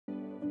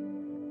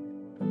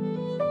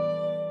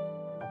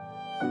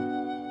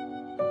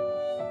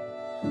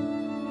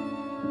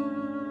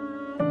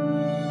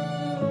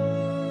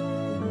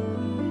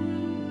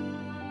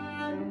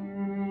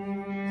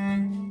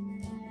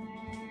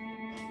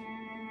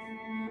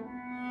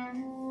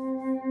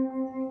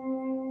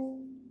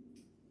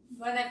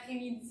Bon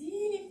après-midi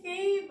les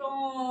filles,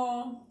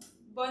 bon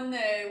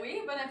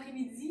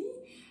après-midi.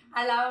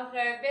 Alors,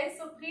 belle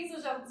surprise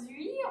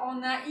aujourd'hui,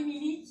 on a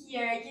Émilie qui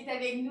est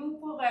avec nous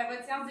pour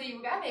votre séance de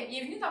yoga. Bien,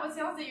 bienvenue dans votre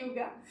séance de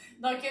yoga.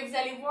 Donc, vous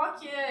allez voir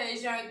que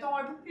j'ai un ton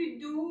un peu plus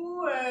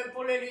doux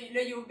pour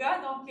le yoga,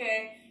 donc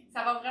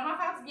ça va vraiment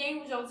faire du bien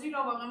aujourd'hui.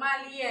 Là, on va vraiment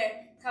aller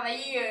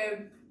travailler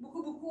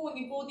beaucoup au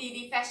niveau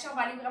des fascias. On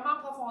va aller vraiment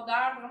en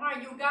profondeur, vraiment un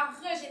yoga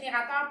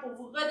régénérateur pour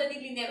vous redonner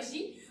de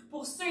l'énergie.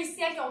 Pour ceux et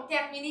celles qui ont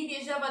terminé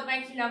déjà votre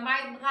 20 km,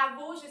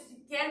 bravo, je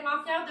suis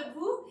tellement fière de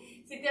vous.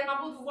 C'est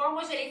tellement beau de vous voir.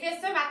 Moi, je l'ai fait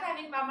ce matin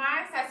avec ma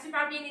mère. Ça a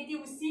super bien été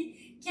aussi.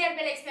 Quelle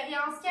belle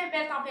expérience, quelle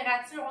belle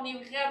température. On est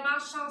vraiment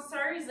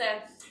chanceuse.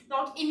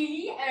 Donc,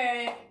 Émilie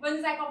va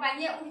nous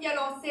accompagner au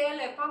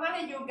violoncelle pendant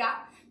le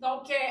yoga.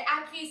 Donc,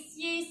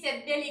 appréciez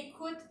cette belle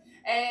écoute.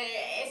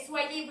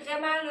 Soyez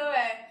vraiment là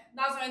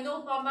dans un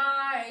autre moment.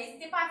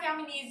 N'hésitez pas à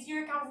fermer les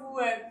yeux quand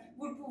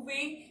vous le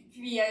pouvez.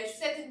 Puis, je vous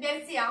souhaite une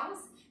belle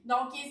séance.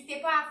 Donc,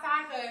 n'hésitez pas à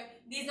faire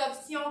des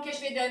options que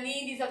je vais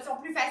donner, des options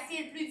plus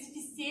faciles, plus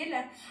difficiles.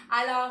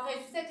 Alors, je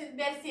vous souhaite une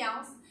belle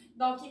séance.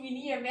 Donc,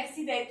 Émilie,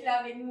 merci d'être là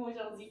avec nous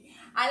aujourd'hui.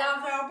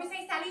 Alors, on peut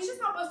s'installer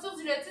juste en posture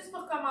du lotus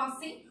pour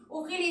commencer.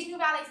 Ouvrez les genoux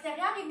vers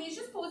l'extérieur et venez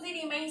juste poser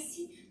les mains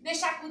ici, de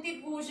chaque côté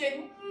de vos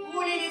genoux.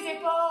 Roulez les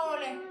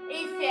épaules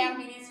et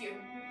fermez les yeux.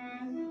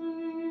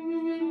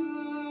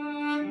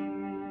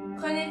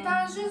 Prenez le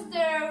temps juste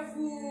de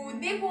vous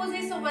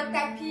déposer sur votre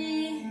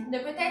tapis, de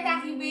peut-être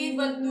arriver de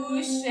votre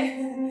douche,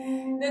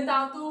 de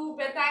tantôt,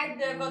 peut-être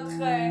de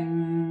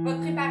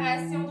votre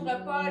préparation de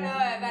repas,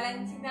 là,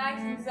 Valentina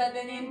qui nous a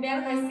donné une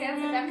belle recette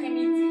cet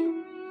après-midi.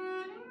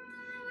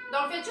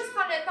 Donc, faites juste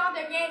prendre le temps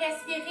de bien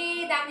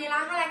respirer, d'amener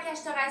l'air à la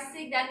cage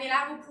thoracique, d'amener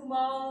l'air aux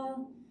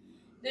poumons,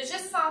 de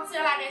juste sentir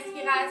la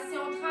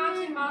respiration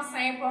tranquillement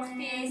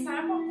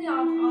s'importer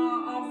en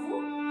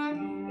vous.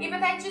 Et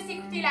peut-être juste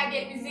écouter la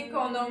belle musique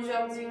qu'on a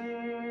aujourd'hui.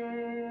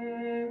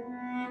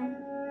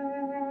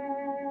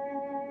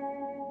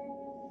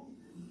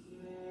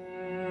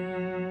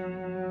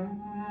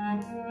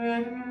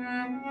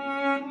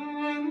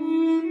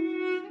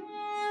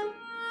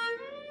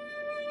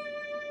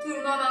 Tout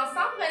le monde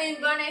ensemble, prenez une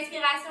bonne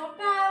inspiration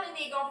par le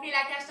nez, gonflez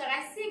la cage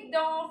thoracique,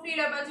 gonflez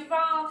le bas du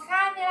ventre,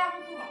 ramenez la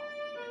au poumon.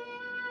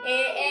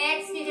 Et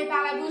expirez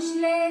par la bouche,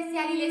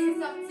 laissez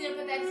sortir,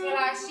 peut-être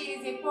relâcher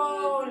les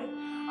épaules.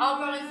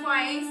 Encore une fois,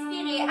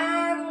 inspirez,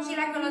 allongez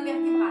la colonne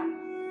vertébrale.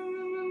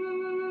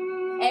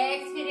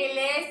 Expirez,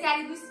 laissez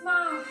aller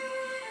doucement.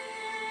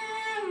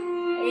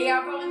 Et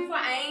encore une fois,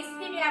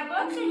 inspirez à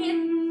votre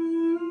rythme.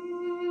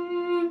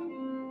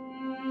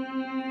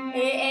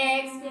 Et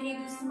expirez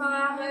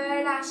doucement,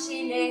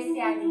 relâchez, laissez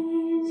aller.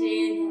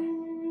 Génial.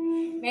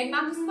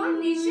 Maintenant, doucement,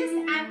 venez juste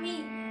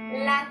amener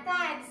la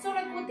tête sur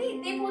le côté,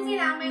 déposez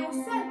la main au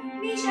sol,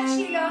 venez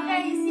chercher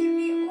l'oreille ici,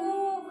 venez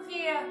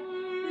ouvrir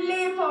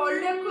l'épaule,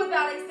 le coude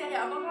vers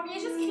l'extérieur. Donc, on vient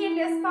juste créer de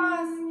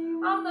l'espace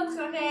entre notre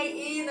oreille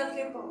et notre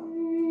épaule.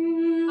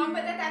 Donc,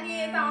 peut-être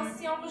amener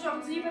l'intention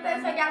aujourd'hui,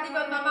 peut-être regarder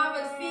votre maman,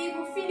 votre fille,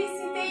 vous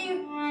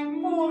féliciter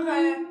pour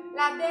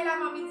la belle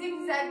avant-midi que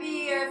vous avez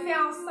fait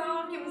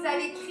ensemble, que vous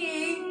avez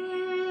créé,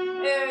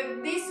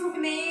 des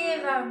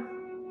souvenirs.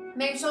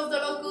 Même chose de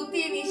l'autre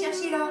côté, venez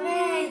chercher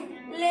l'oreille,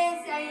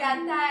 laissez aller la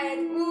tête,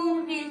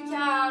 ouvrez le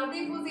cœur,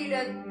 déposez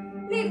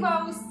les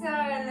doigts au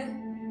sol.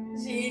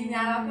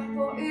 Génial,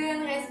 encore pour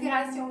une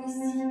respiration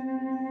ici.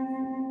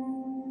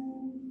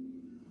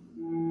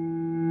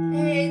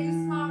 Et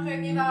doucement,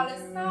 revenez vers le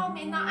centre.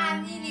 Maintenant,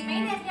 amenez les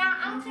mains derrière,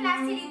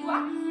 entrelacez les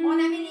doigts. On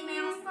amène les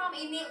mains ensemble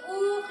et venez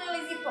ouvrir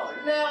les épaules.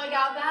 Le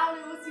regard vers le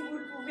haut si vous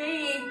le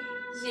pouvez.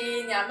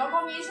 Génial. Donc,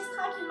 on vient juste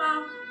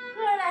tranquillement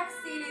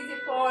relaxer les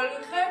épaules,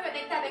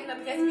 reconnecter avec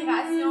notre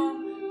respiration.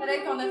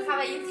 Peut-être qu'on a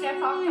travaillé très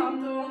fort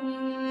tantôt.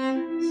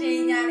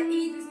 Génial.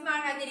 Et doucement,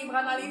 ramenez les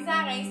bras dans les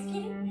airs,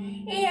 inspirez.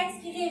 Et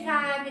expirez,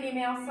 ramenez les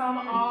mains ensemble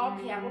en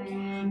prière au cœur.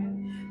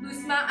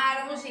 Doucement,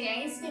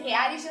 allongez, inspirez,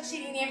 allez chercher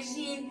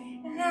l'énergie.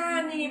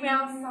 Ramenez les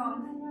mains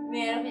ensemble.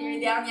 Merveilleux.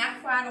 Dernière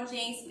fois, allongez,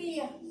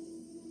 inspire.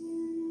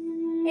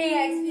 Et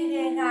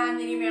expirez,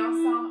 ramenez les mains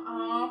ensemble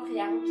en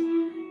prière au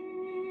cœur.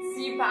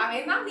 Super.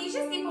 Maintenant, venez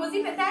juste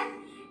déposer peut-être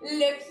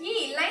le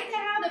pied,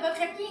 l'intérieur de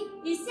votre pied,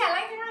 ici à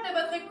l'intérieur de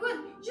votre coude,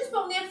 juste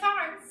pour venir faire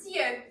un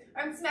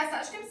petit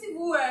massage, comme si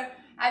vous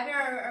avez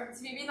un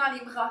petit bébé dans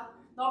les bras.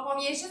 Donc, on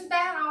vient juste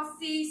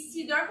balancer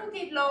ici d'un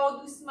côté de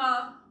l'autre,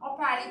 doucement. On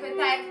peut aller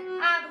peut-être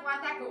à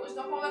droite, à gauche.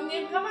 Donc, on va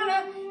venir vraiment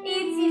là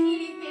étirer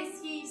les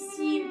fessiers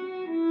ici,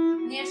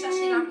 venir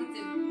chercher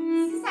l'amplitude.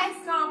 Si ça ne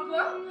se rend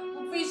pas,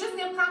 vous pouvez juste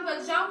venir prendre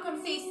votre jambe comme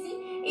c'est ici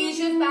et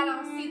juste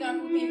balancer d'un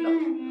côté de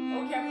l'autre.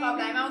 Aucun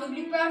problème. On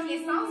n'oublie pas que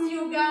l'essence du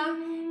yoga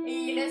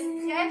et le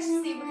stretch,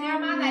 c'est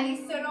vraiment d'aller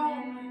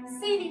selon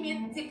ses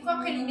limites, ses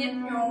propres limites,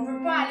 mais on ne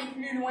veut pas aller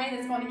plus loin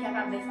de ce qu'on est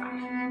capable de faire.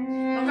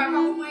 Donc,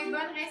 encore au moins une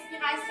bonne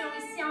respiration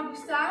ici en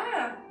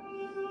douceur.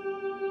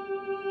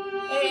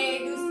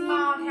 Et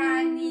doucement,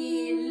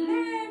 ramenez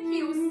le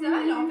pied au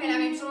sol. On fait la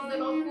même chose de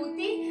l'autre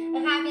côté.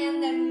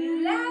 Ramène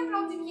la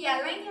plante du pied à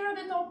l'intérieur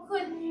de ton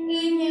coude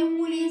et viens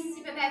rouler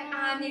ici, peut-être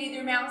amener les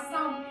deux mains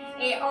ensemble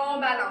et on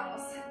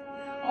balance.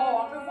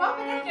 On peut voir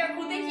peut-être qu'il y a un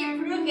côté qui est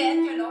plus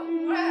raide que l'autre.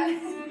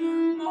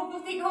 Mon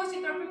côté gauche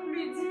est un peu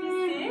plus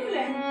difficile.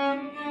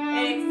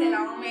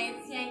 Excellent. On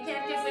maintient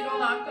quelques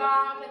secondes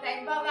encore.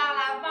 Peut-être pas vers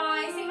l'avant.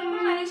 Essaye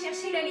vraiment d'aller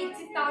chercher là, les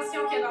petites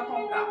tensions qu'il y a dans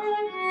ton corps.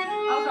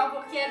 Encore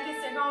pour quelques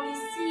secondes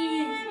ici.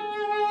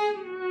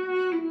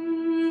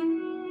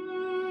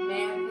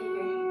 Merveilleux.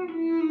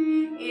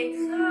 Et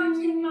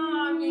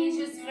tranquillement, viens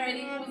juste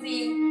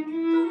redéposer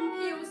ton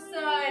pied au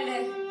sol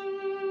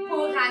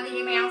pour ramener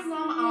les mains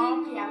ensemble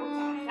en pied à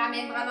hauteur.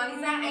 Ramène bras dans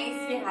les airs,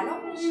 inspire,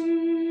 allonge.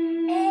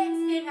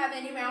 Expire,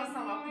 ramène les mains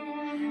ensemble en prière.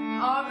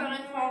 Encore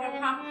une fois, on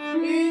reprend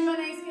une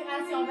bonne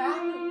inspiration vers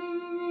nous.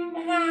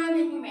 Ramène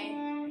les mains.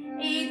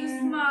 Et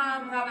doucement,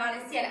 bras vers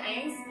le ciel,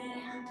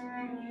 inspire.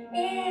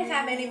 Et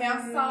ramène les mains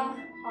ensemble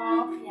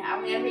en prière.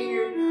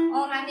 Merveilleux.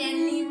 On ramène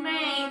les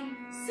mains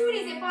sous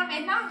les épaules.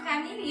 Maintenant,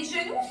 ramenez les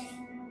genoux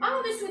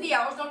en dessous des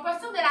hanches, donc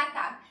posture de la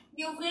table.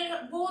 Et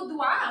ouvrir vos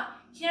doigts,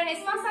 créer un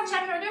espace entre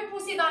chacun d'eux,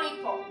 pousser dans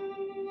l'épaule.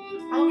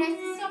 On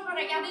reste ici, on peut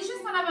regarder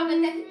juste en avant de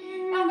notre tapis.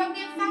 Et on va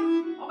venir faire,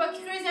 on va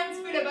creuser un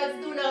petit peu le bas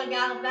du dos, le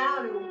regard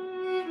vers le haut.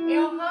 Et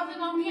on rentre le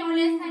nombril, on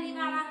laisse aller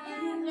vers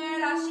l'arrière,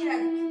 relâcher la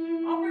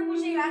nuque. On peut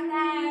bouger la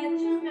tête,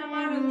 juste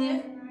vraiment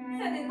venir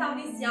se détendre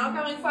ici.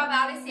 Encore une fois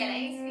vers le ciel,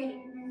 inspirez.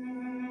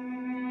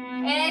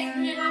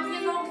 Expirez, rentrez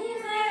le nombril,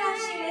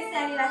 relâchez, laissez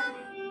aller la tête.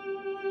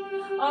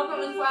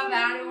 Encore une fois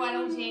vers le haut,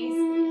 allongez,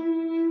 inspirez.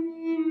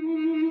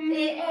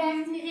 Et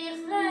expirez,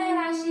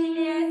 relâchez,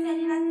 laissez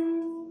aller la tête.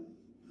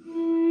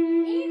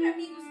 Et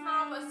revenez doucement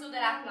en posture de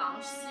la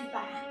planche.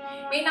 Super.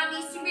 Maintenant,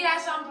 venez soulever la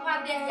jambe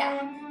droite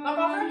derrière. Donc,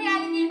 on va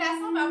réaligner le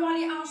bassin, on va avoir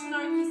les hanches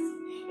neutres ici.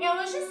 Et on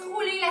va juste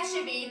rouler la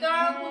cheville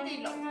d'un côté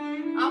de l'autre.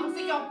 Pour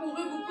ceux qui ont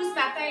couru beaucoup ce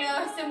matin,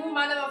 là, ce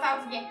mouvement-là va faire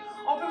du bien.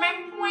 On peut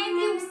même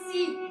pointer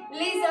aussi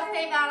les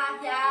orteils vers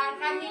l'arrière,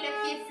 ramener le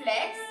pied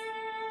flex.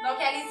 Donc,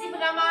 allez-y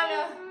vraiment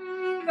là,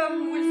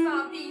 comme vous le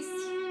sentez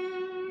ici.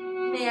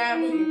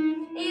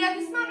 Merveilleux. Et là,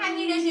 doucement,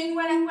 ramenez le genou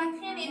à la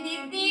poitrine et venez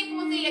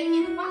déposer le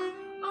pied droit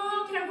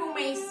entre vos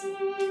mains ici.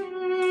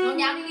 Donc,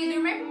 gardez les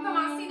deux mains pour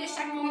commencer de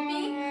chaque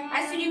côté.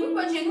 Assurez-vous que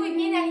votre genou est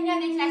bien aligné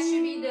avec la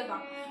cheville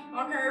devant.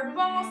 Donc, un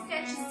bon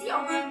stretch ici.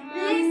 On va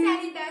laisser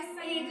aller le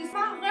bassin et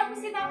doucement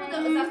repousser dans vos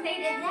orteils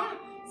derrière.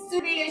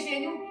 Soulevez le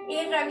genou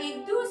et revenez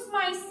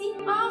doucement ici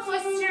en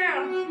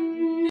posture.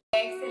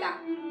 Excellent.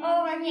 On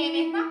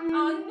revient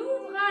maintenant en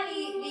ouvrant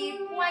les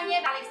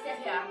poignets vers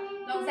l'extérieur.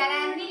 Donc, vous allez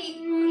amener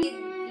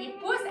les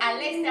pouces à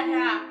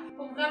l'extérieur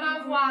pour vraiment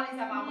voir les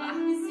avant-bras.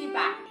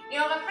 Super. Et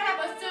on reprend la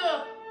posture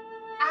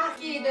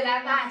arquée de la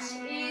vache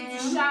et du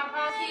chat.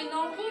 Rentrez le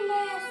nombril,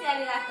 laissez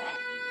aller la tête.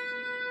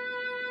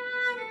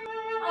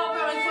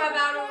 Encore une fois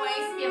vers le haut,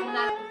 inspire, on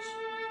allonge.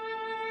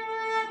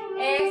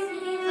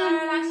 Expirez,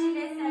 relâchez,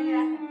 laissez aller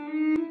la tête.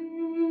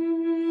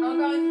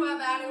 Encore une fois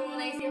vers le haut, on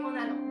inspire, on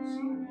allonge.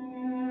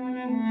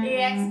 Et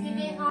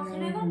expirez, rentrez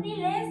le nombril,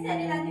 laissez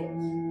aller la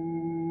nuque.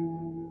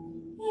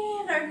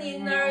 Revenez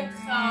neutre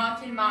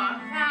tranquillement.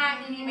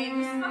 Ramenez les mains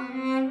doucement.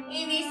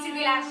 Et venez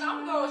soulever la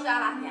jambe gauche vers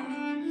l'arrière.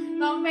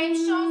 Donc, même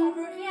chose, on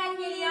peut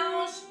réaligner les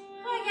hanches.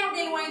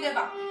 Regardez loin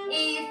devant.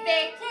 Et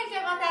faites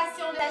quelques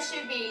rotations de la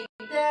cheville.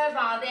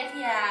 Devant,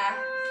 derrière.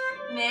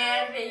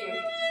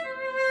 Merveilleux.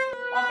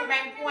 On peut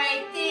même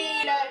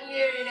pointer le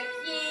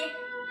pied.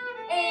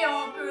 Et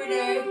on peut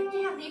le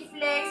garder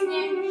flex.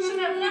 Bien, je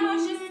vais vraiment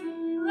juste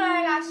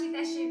relâcher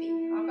ta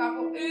cheville. Encore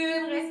pour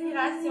une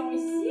respiration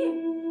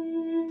ici.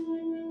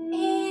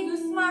 Et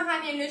doucement,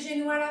 ramène le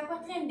genou à la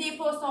poitrine,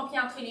 dépose son pied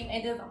entre les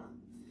mains devant.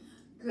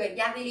 Good.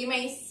 Gardez les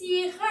mains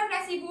ici,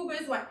 replacez-vous au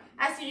besoin.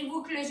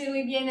 Assurez-vous que le genou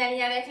est bien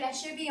aligné avec la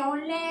cheville. On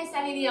laisse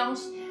aller les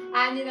hanches.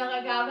 Amenez le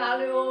regard vers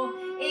le haut.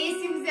 Et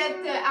si vous êtes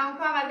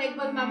encore avec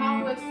votre maman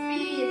ou votre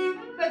fille,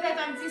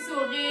 peut-être un petit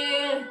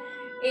sourire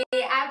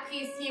et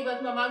appréciez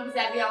votre moment que vous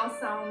avez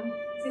ensemble.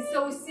 C'est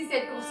ça aussi,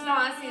 cette course-là,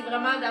 hein, c'est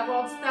vraiment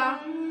d'avoir du temps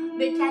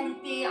de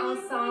qualité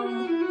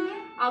ensemble.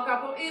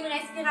 Encore pour une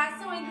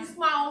respiration et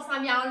doucement, on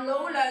s'en vient en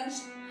low lunge.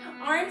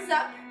 Arms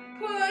up,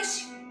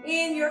 push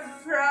in your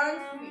front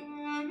feet.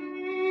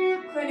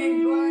 Prenez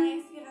une bonne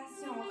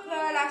inspiration,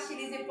 relâchez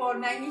les épaules,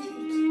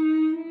 magnifique.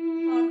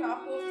 Encore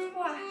pour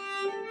 3,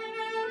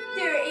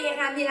 2 et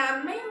ramenez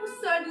la main au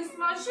sol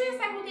doucement, juste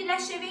à côté de la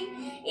cheville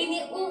et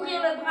venez ouvrir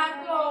le bras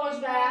gauche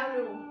vers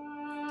le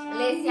haut.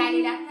 Laissez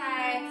aller la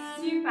tête,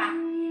 super.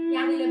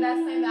 Gardez le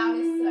bassin vers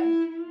le sol.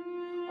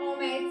 On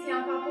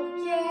maintient encore pour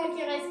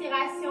quelques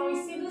respirations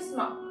ici,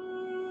 doucement.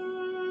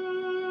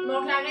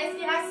 Donc, la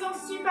respiration,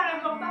 super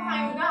importante en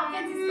yoga. En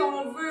fait, c'est ce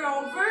qu'on veut.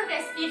 On veut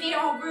respirer,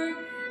 on veut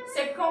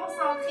se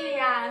concentrer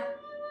à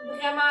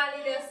vraiment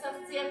aller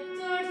sortir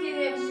toute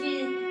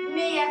l'énergie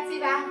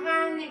négative, à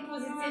ramener le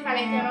positif à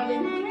l'intérieur de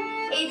nous.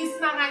 Et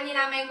doucement, ramener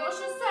la main gauche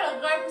au sol,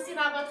 repoussez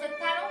dans votre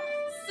talon,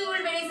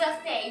 soulevez les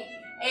orteils.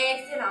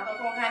 Excellent. Donc,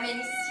 on ramène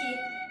ici.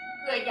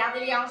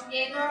 Gardez les hanches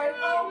bien neutres.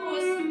 On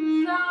pousse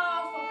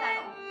dans son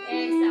talon.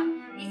 Excellent.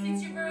 Et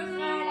si tu veux,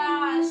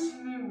 relâche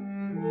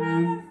le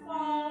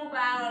front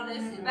vers le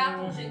dessus, vers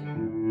ton genou.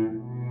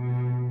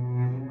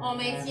 On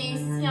maintient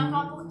ici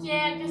encore pour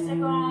quelques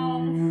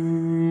secondes.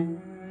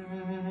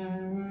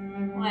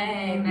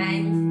 Ouais,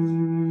 magnifique.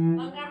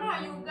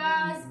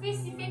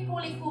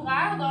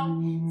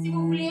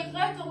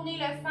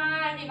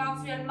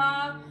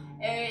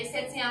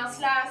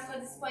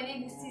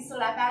 disponible aussi sur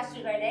la page du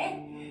relais.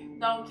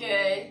 Donc,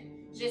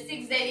 je sais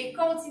que vous allez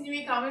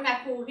continuer quand même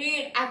à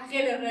courir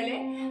après le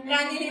relais.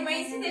 Ramenez les mains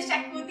ici de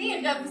chaque côté,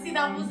 repoussez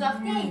dans vos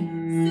orteils,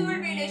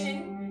 soulevez le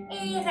genou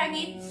et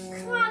revenez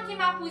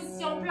tranquillement en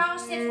position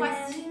planche cette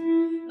fois-ci.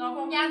 Donc,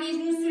 on garde les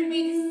genoux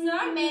soulevés du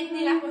sol,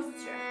 maintenez la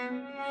posture.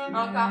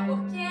 Encore pour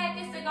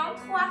quelques secondes,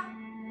 3,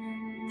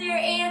 2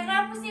 et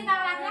repoussez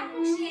vers l'arrière,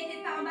 couchez la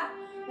tête en bas.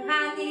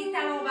 Ramenez les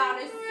talons vers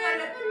le sol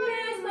le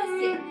plus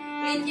possible.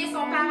 Les pieds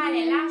sont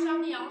parallèles, largeur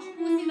des hanches,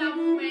 poussez dans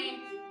vos mains.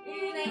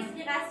 Une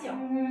inspiration.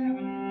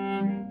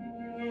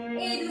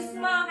 Et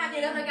doucement,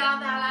 ramenez le regard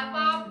vers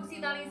l'avant, poussez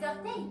dans les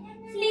orteils.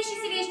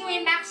 Fléchissez les genoux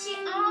et marchez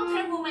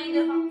entre vos mains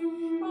devant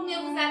pour venir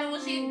vous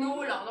allonger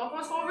dos long. Donc,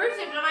 ce qu'on veut,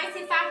 c'est vraiment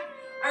essayer de faire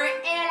un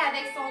L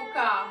avec son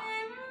corps.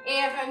 Et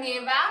revenez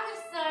vers le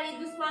sol et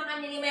doucement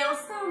ramenez les mains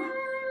ensemble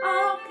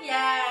en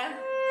prière.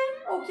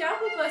 Au cœur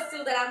pour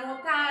posture de la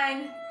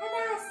montagne.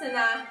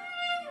 Tadasana.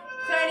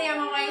 Prenez un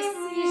moment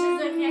ici, juste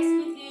de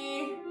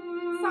respirer,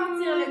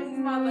 sentir le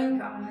mouvement de votre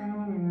corps.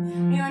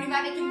 Et on y va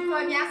avec une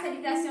première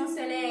salutation au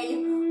soleil.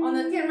 On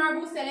a tellement un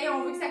beau soleil,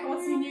 on veut que ça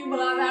continue.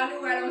 Bras vers le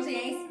haut, allongé,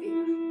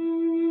 inspire.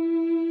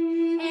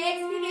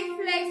 Expirez,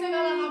 flex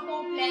vers l'avant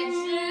complète,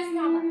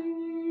 jusqu'en bas.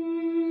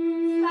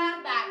 Flat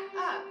back,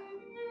 up.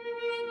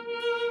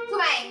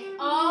 Plank,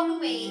 all the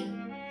way.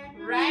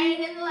 Right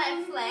and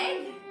left leg.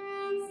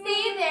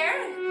 Stay there,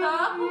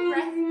 couple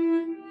breaths.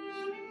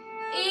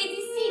 Et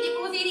d'ici,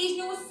 déposez les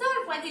genoux au sol,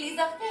 pointez les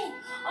orteils.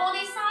 On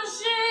descend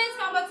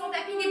jusqu'en bas de son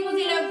tapis,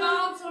 déposez le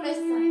ventre sur le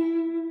sol.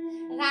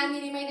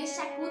 Ramenez les mains de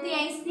chaque côté,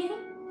 inspirez.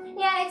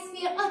 Et à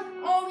l'expire, hop,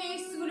 on vient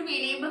soulever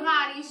les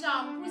bras, les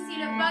jambes, poussez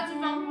le bas du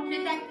ventre contre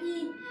le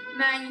tapis.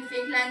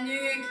 Magnifique, la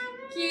nuque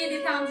qui est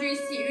détendue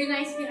ici, une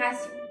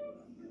inspiration.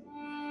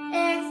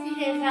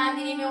 Expirez,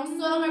 ramenez les mains au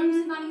sol,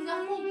 repoussez dans les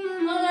orteils.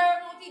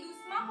 Remontez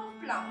doucement pour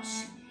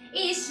planche.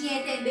 Et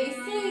chien tête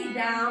baissée,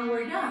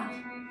 downward dog.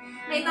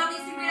 Maintenant,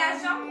 désouvez la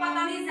jambe droite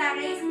dans les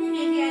arrêts,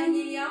 inspirez,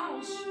 réalignez les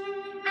hanches.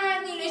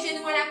 Amenez le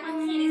genou à la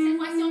poitrine et cette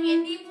fois-ci, on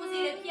vient déposer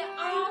le pied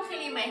entre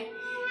les mains.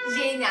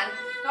 Génial.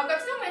 Donc,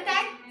 option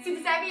peut-être, si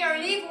vous avez un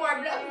livre ou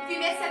un bloc, vous pouvez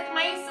mettre cette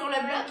main sur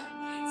le bloc.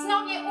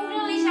 Sinon, on vient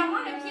ouvrir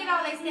légèrement le pied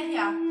vers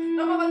l'extérieur.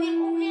 Donc, on va venir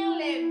ouvrir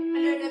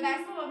le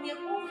bassin, on va venir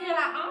ouvrir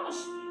la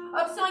hanche.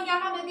 Option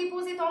également de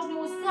déposer ton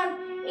genou au sol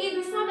et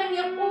doucement de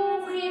venir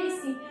ouvrir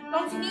ici.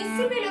 Donc, tu viens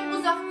soulever le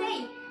gros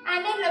orteil.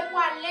 Amène le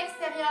poids à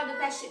l'extérieur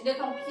de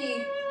ton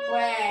pied.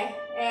 Ouais,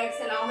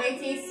 excellent. On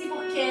maintient ici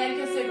pour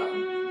quelques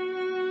secondes.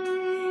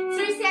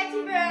 Ceux qui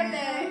veulent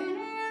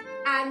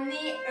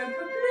amener un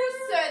peu plus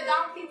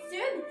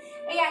d'amplitude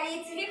et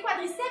aller étirer le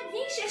quadriceps,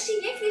 viens chercher,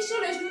 viens fléchir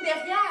le genou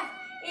derrière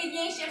et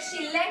viens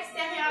chercher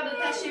l'extérieur de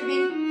ta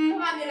cheville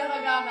pour amener le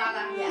regard vers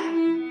l'arrière.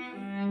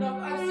 Donc,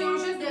 option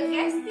juste de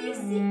rester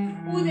ici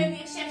ou de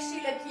venir chercher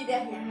le pied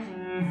derrière.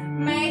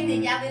 Maintenez,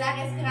 gardez la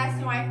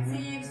respiration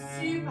active.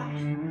 Super.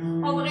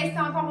 On va rester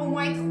encore au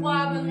moins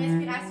 3 bonnes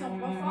respirations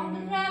profondes,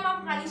 vraiment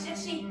pour aller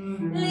chercher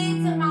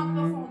l'étirement en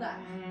profondeur.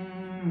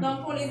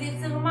 Donc, pour les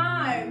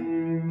étirements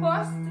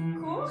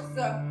post-course,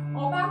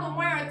 on parle d'au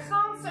moins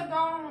 30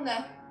 secondes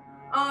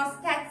en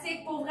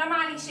statique pour vraiment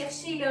aller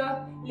chercher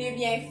là, les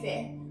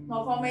bienfaits.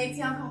 Donc, on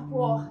maintient encore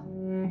pour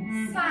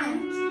 5,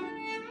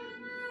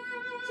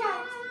 4,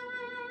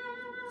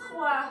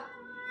 3,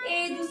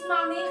 et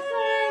doucement, venez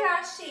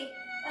relâcher.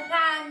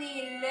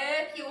 Ramenez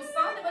le pied au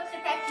centre de votre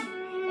tapis.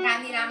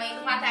 Ramenez la main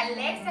droite à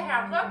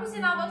l'extérieur. Repoussez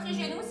dans votre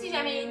genou si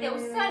jamais il était au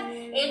sol.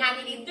 Et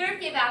ramenez les deux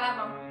pieds vers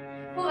l'avant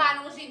pour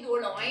allonger dos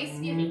long.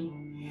 Inspirez.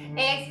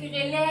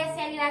 Expirez,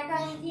 laissez aller la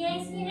corde. Et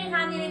inspirez,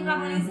 ramenez les bras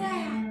dans les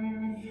airs.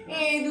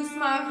 Et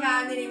doucement,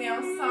 ramenez les mains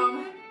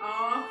ensemble.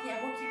 En prière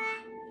au cœur.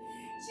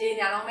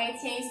 Génial, on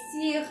maintient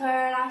ici.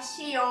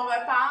 Relâchez, on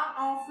repart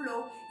en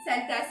flow.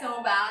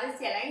 Salutation vers le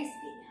ciel.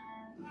 Inspire.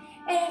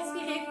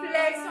 Expirez,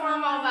 flexion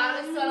avant vers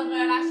le sol,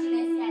 relâchez,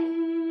 laissez aller.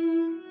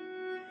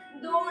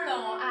 Dos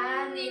long,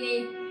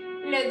 amenez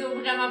le dos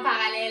vraiment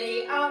parallèle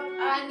et hop,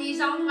 amenez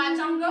jambes droite,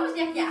 jambe gauche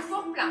derrière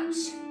pour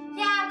planche.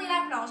 Gardez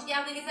la planche,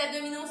 gardez les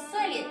abdominaux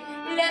solides,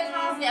 le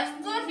transverse,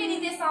 toute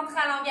l'unité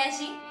centrale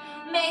engagée.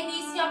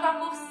 Maintenez ici encore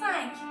pour 5,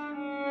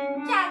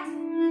 4,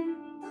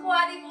 3,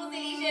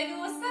 déposez les genoux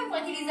au sol,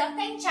 pointez les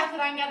orteils,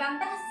 Chaturanga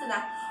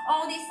Dandasana.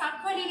 On descend,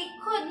 collez les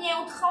coudes bien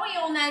au tronc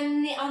et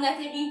on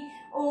atterrit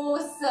au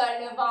sol,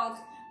 le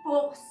ventre,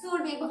 pour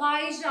soulever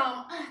bras et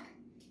jambes.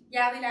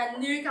 Gardez la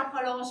nuque en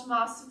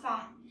prolongement,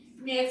 super.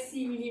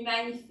 Merci, Mili,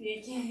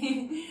 magnifique.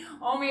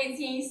 On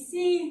maintient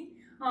ici,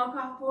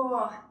 encore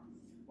pour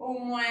au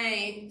moins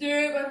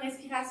 2 bonnes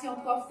respirations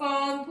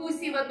profondes.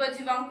 Poussez votre bas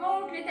du ventre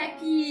contre le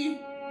tapis.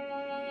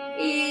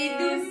 Et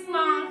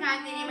doucement,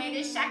 ramenez les mains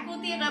de chaque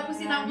côté,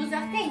 repoussez dans vos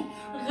orteils.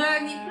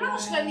 Revenez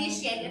planche, revenez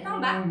chien, tête en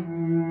bas.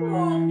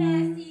 On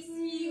reste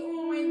ici,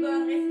 au moins une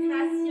bonne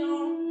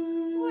respiration.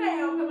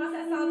 Ouais, on commence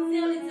à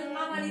sentir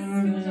l'étirement dans les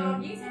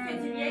ischio-jambiers, ça fait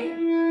du bien.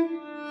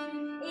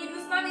 Et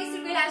doucement, venez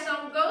soulever la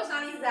jambe gauche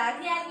dans les airs.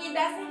 Réalignez le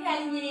bassin,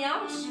 réalignez les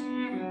hanches.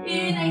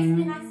 Une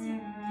inspiration.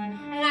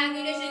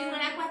 Ramenez le genou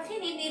à la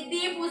poitrine et venez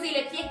déposer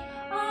le pied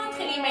entre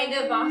les mains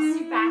devant.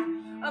 Super.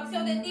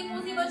 Option de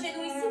déposer votre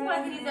genou ici,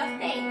 pointer les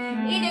orteils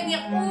et de venir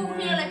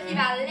ouvrir le pied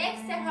vers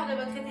l'extérieur de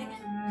votre tapis.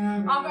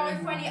 Encore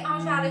une fois, les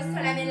hanches vers le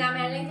sol, amène la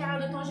main à l'intérieur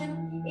de ton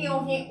genou et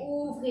on vient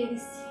ouvrir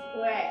ici.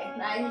 Ouais,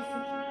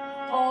 magnifique.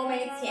 On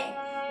maintient.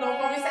 Donc,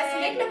 on veut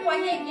s'assurer que le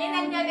poignet est bien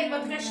aligné avec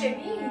votre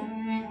cheville.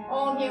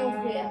 On vient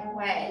ouvrir.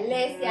 Ouais,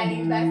 laissez aller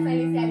le bassin,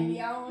 laissez aller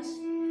les hanches.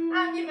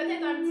 Amenez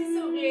peut-être un petit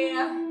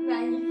sourire.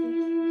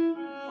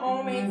 Magnifique.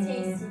 On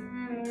maintient ici.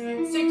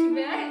 Ceux qui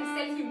veulent,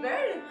 celles qui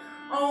veulent,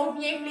 on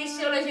vient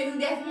fléchir le genou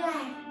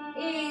derrière.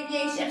 Et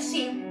viens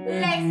chercher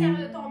l'extérieur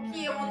de ton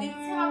pied. On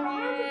étire encore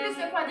un peu plus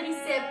le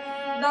quadriceps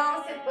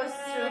dans cette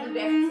posture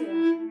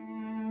d'ouverture.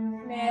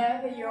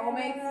 Merveilleux, on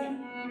maintient.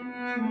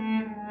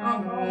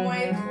 Encore au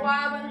moins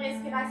 3 bonnes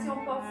respirations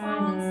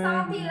profondes.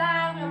 Sentez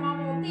l'air vraiment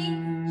monter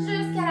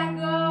jusqu'à la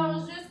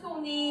gorge, jusqu'au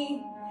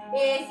nez.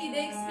 Et essayez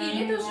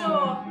d'expirer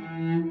toujours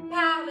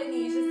par le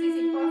nez. Je sais que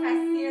c'est pas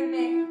facile,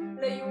 mais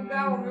le yoga,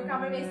 on veut quand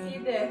même essayer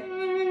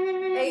d'inspirer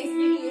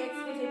et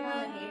expirer par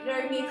le nez.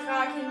 Revenez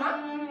tranquillement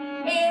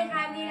et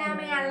ramenez la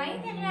main à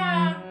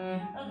l'intérieur.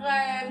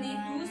 Revenez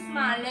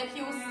doucement le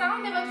pied au centre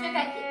de votre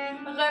tapis.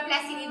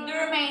 Replacez les 2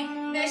 mains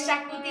de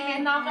chaque côté.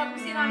 Maintenant,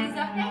 repoussez dans les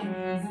orteils.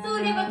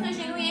 Soulevez votre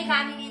genou et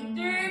ramenez les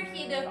 2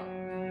 pieds devant.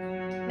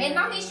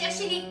 Maintenant, venez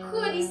chercher les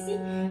coudes ici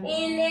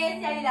et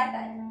laissez aller la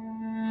tête.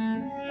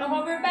 Donc,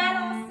 on veut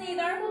balancer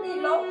d'un côté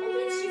de l'autre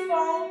côté du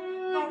chiffon.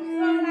 Donc,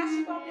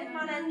 relâchez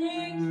complètement la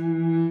nuque.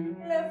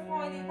 Le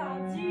front est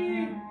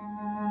détendu.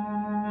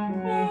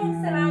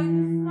 Excellent,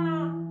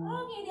 doucement.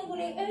 On vient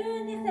dérouler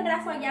une aisselle à la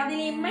fois. Gardez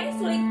les mains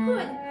sur les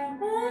coudes.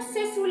 On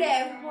se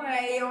soulève.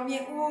 Ouais, et on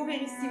vient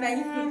ouvrir ici.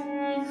 Magnifique.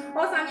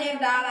 On s'en vient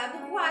vers la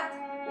droite.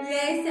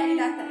 Laissez aller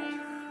la tête.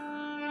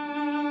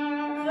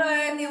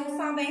 Revenez au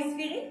centre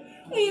d'inspirer.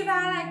 Et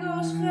vers la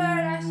gauche,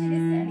 relâchez,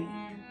 laissez aller.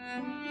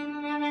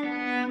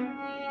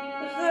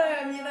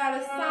 Revenez vers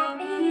le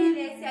centre et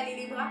laissez aller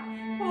les bras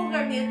pour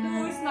revenir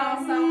doucement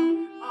ensemble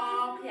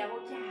en prière au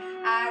cœur.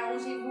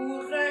 Allongez-vous,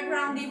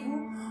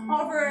 regroundez-vous.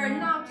 On veut un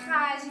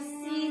ancrage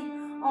ici.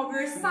 On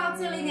veut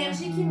sentir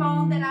l'énergie qui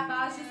monte de la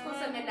base jusqu'au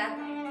sommet de la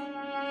tête.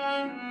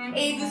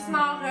 Et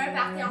doucement,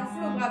 repartez en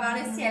flot, bras vers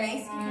le ciel.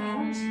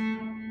 Inspirez.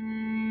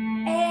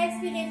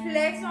 Expirez,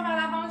 flexion vers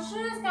l'avant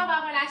jusqu'à va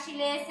relâcher,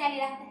 laissez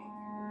aller la tête.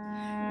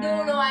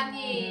 Dos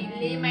amenez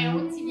les mains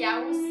au tibia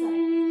au sol.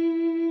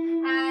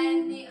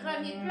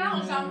 Revenez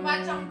planche, jambe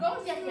droite, jambe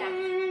gauche derrière.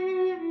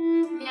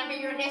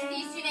 Merveilleux, restez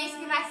ici une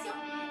inspiration.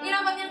 Et là,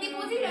 on va venir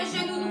déposer le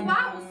genou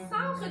droit au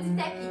centre du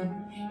tapis.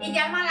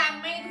 Également la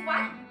main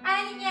droite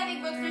alignée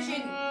avec votre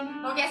genou.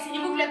 Donc,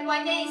 assurez-vous que le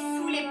poignet est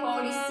sous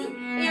l'épaule ici.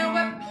 Et on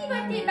va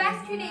pivoter,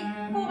 basculer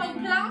pour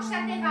une planche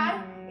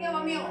latérale. Et on va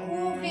venir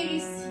ouvrir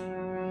ici.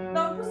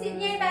 Donc, poussez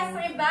bien le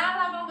bassin vers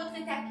l'avant de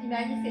votre tapis.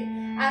 Magnifique.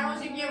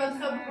 Allongez bien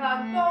votre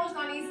bras gauche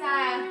dans les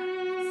airs.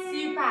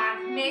 Super.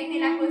 Maintenez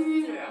la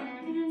posture.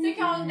 Ceux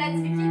qui ont de la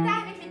difficulté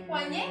avec les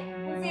poignets,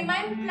 vous pouvez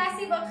même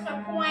placer votre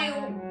poing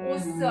au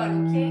sol,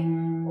 OK?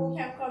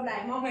 Aucun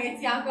problème. On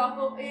maintient encore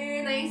pour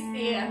une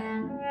inspire.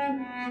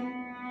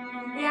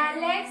 Et à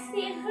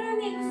l'expire,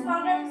 revenez doucement,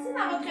 repoussez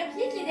dans votre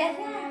pied qui est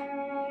derrière.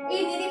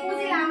 Et venez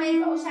déposer la main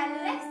gauche à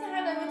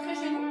l'extérieur de votre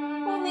genou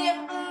pour venir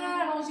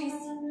allonger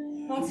ici.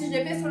 Donc, si je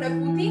le fais sur le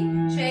côté,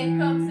 je vais être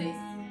comme ça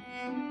ici.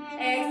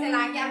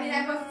 Excellent. Gardez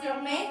la posture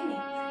maintenue.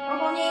 Donc,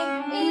 on vient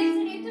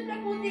étirer tout le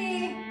côté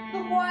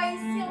droit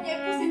ici. On vient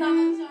pousser dans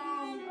notre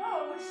jambe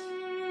gauche.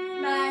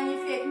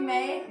 Magnifique.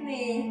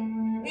 Maintenez.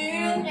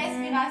 Une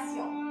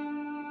respiration.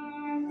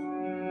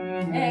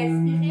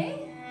 Expirez.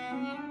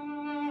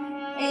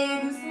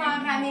 Et doucement,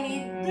 ramenez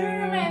les 2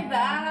 mains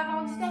vers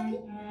l'avant du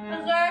tapis.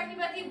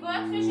 Repivotez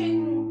votre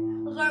genou.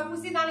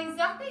 Repoussez dans les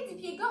orteils du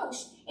pied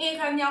gauche. Et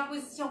revenez en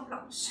position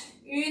planche.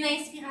 Une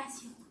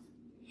inspiration.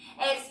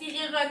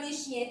 Expirez, revenez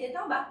chien tête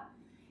en bas.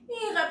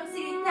 Et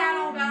repoussez les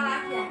talons vers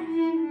l'arrière.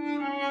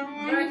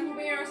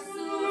 Retrouvez un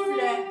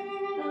souffle.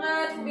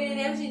 Retrouvez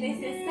l'énergie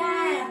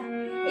nécessaire.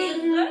 Et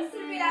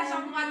resoulevez la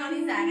jambe droite dans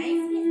les airs.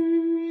 Inspirez.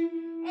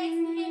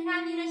 Expirez,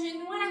 ramenez le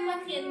genou à la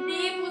poitrine.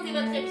 Déposez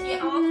votre pied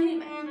entre les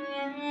mains.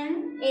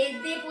 Et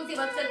déposez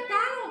votre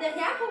talon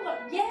derrière pour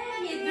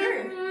guerrier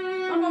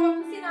 2. Donc, on va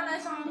pousser dans la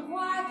jambe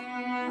droite.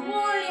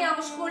 Roule les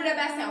hanches, roule le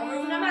bassin. On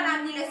veut vraiment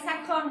amener le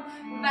sacrum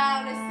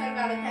vers le sol,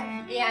 vers le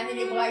tapis. Et amener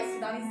les bras ici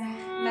dans les airs.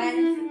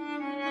 Magnifique.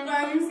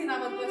 Repoussez dans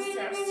votre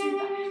posture.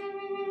 Super.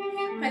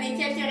 Prenez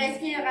quelques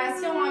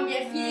respirations en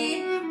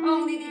guerrier.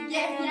 On est des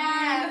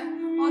guerrières.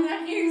 On a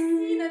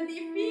réussi notre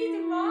défi,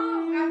 tout le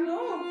monde. Bravo.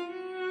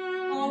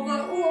 On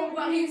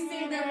va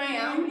réussir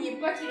demain. N'oubliez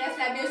pas qu'il reste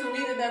la belle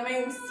journée de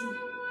demain aussi.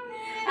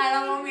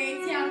 Alors, on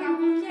maintient encore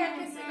pour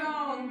quelques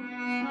secondes.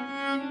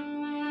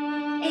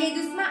 Et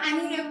doucement,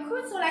 amenez le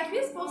coude sur la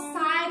cuisse pour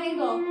side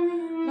angle.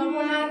 Donc,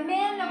 on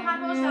amène le bras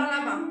gauche vers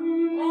l'avant.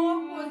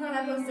 On pose dans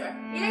la posture.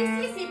 Et là, ici,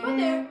 essayez pas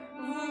de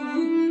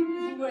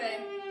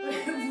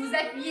vous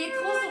appuyer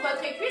trop sur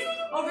votre cuisse.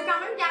 On veut quand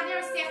même garder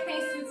un certain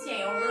soutien.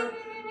 On veut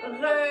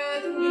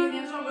retrouver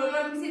l'énergie. On veut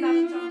repousser dans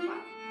notre jambe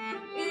droite.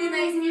 Une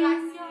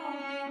inspiration.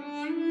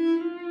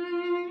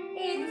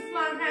 Et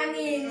doucement,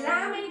 ramenez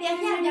la main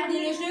derrière, gardez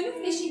le genou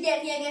fléchi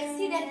derrière,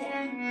 inversé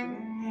derrière.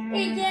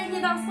 Et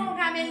guerrier dans son,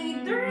 ramène les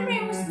deux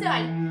mains au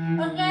sol.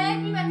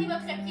 Repivotez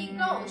votre pied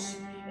gauche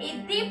et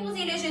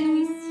déposez le genou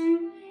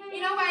ici. Et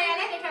là, on va y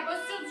aller avec la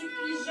posture du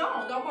pigeon.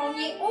 Donc, on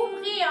vient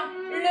ouvrir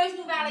le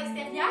genou vers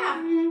l'extérieur,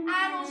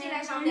 allonger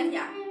la jambe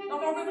derrière.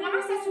 Donc, on veut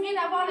vraiment s'assurer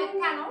d'avoir le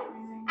talon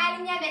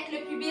aligné avec le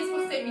pubis pour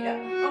celui-là.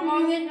 Donc,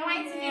 on vient vraiment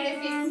étirer le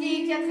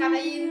fessier qui a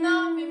travaillé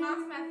énormément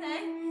ce matin.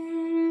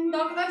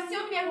 Donc,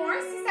 option numéro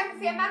 1, si ça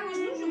vous fait mal aux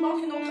genoux, je vous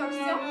montre une autre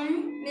option.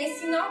 Mais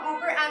sinon, on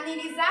peut amener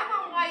les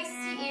avant-bras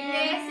ici et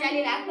laisser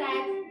aller la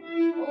tête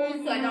au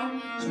sol.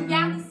 Donc, je vous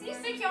garde ici.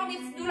 Ceux qui ont des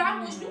petites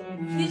douleurs aux genoux,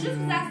 venez juste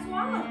vous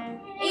asseoir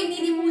et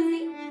venez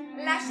déposer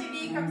la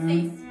cheville comme ça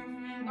ici.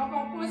 Donc,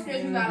 on pousse le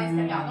genou vers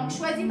l'extérieur. Donc,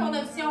 choisis ton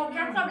option,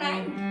 aucun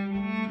problème.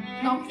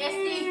 Donc,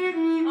 restez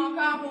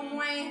encore au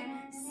moins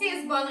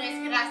 6 bonnes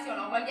respirations.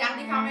 Là, on va le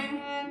garder quand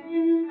même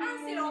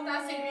assez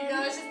longtemps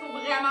celui-là, juste pour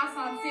vraiment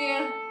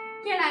sentir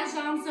que la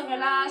jambe se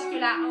relâche, que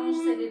la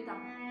hanche se détend.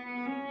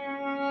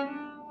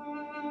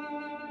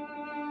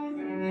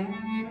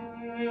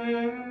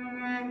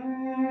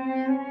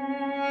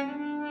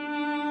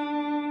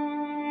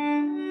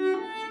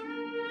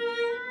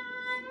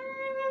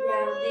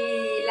 Gardez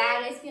la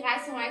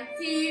respiration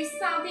active,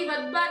 sentez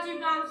votre bas du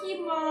ventre qui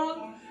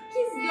monte,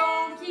 qui se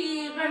gonfle,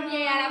 qui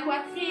revient à la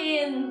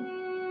poitrine.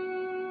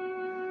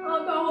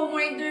 Encore au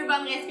moins 2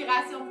 bonnes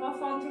respirations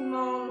profondes tout le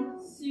monde.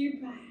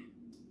 Super.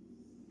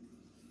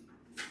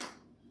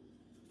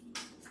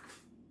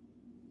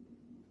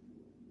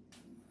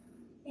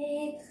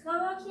 Et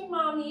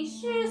tranquillement, venez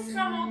juste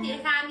remonter,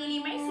 ramener les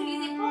mains sous les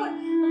épaules,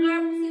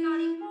 repousser dans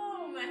les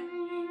paumes.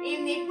 Et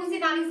venez pousser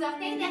dans les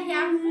orteils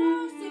derrière,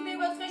 soulevez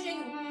votre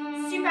genou.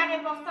 Super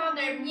important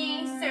de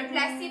bien se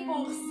placer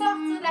pour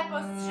sortir de la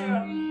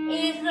posture.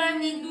 Et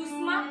revenez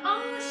doucement en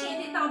chien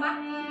tête en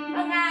bas.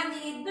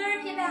 Ramenez les 2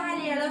 pieds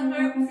parallèles,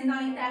 repoussez dans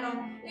les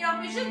talons. Et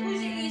on peut juste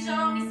bouger les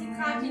jambes ici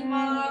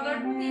tranquillement, d'un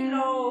côté et de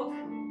l'autre.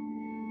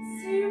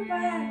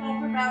 Super!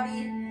 On peut faire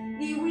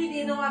des oui,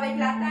 des non avec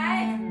la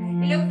tête.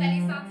 Et là, vous allez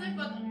sentir que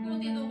votre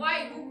côté droit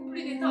est beaucoup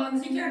plus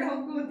détendu que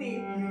l'autre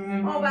côté.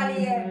 On va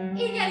aller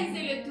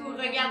égaliser le tout.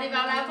 Regardez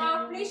vers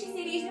l'avant,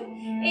 fléchissez les genoux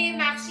et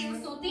marchez ou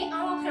sautez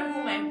entre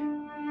vous-même.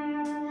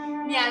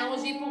 Bien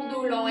allongé pour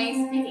dos long,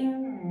 inspirez.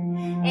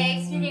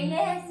 Expirez,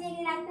 laissez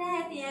aller la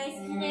tête et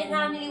inspirez,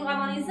 ramenez les bras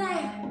dans les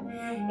airs.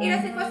 Et là,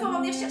 cette fois-ci, on va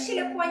venir chercher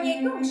le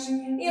poignet gauche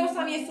et on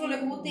s'en vient sur le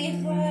côté.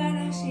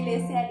 Relâchez,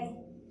 laissez aller.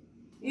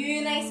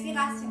 Une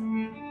inspiration.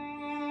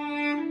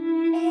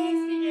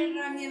 Expirez,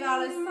 revenez vers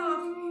le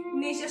centre.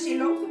 Venez chercher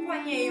l'autre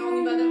poignet et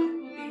on y va de l'autre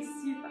côté.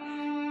 Super.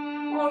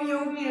 On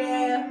vient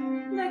ouvrir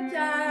le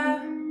cœur.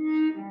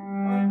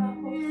 Encore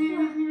pour 3,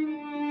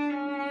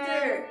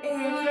 2. Et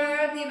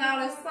revenez vers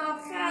le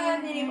centre.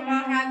 Ramenez les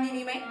bras, ramenez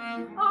les mains.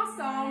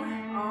 Ensemble.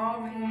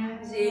 On vient.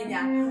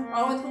 Génial.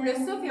 On retrouve le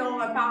souffle et on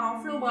repart en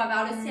flow, bras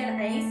vers le ciel.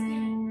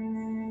 Inspirez.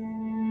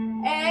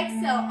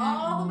 Exhale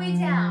all the way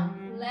down.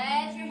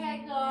 Let your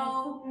head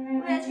go.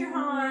 Let your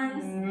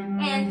arms.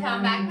 And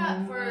come back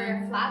up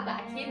for flat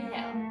back.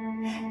 Inhale.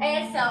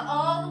 Exhale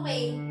all the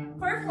way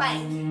for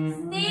plank.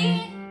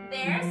 Stay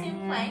there, in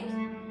plank,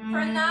 for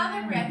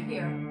another breath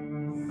here.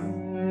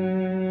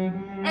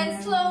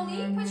 And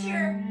slowly put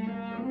your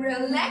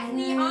left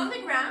knee on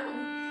the ground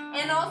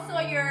and also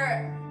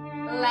your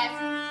left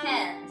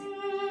hand.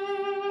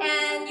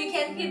 And you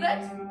can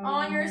pivot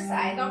on your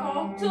side. Donc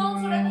on tourne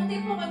sur le côté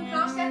pour une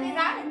planche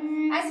latérale.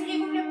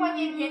 Assurez-vous que le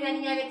poignet est bien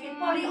aligné avec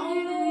l'épaule et on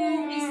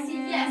ouvre ici.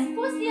 Yes,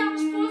 pousse les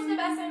hanches, pousse le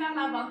bassin vers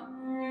l'avant.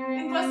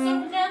 Une posture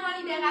vraiment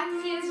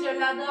libératrice, je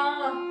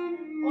l'adore.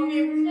 On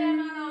vient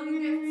vraiment dans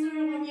l'ouverture,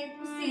 on vient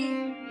pousser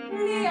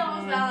les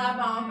hanches vers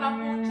l'avant. Encore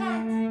pour 4,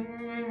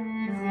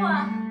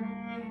 3.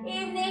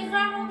 Et venez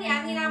remonter,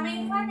 amenez la main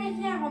droite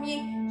derrière. On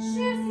vient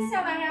juste ici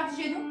en arrière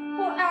du genou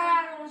pour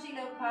allonger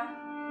le bras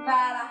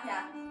vers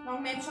l'arrière. Donc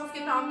même chose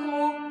que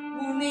tantôt,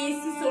 vous venez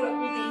ici sur le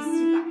côté,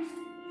 super.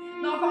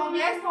 Donc on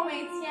reste, on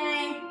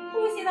maintient,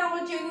 poussez dans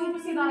votre genou,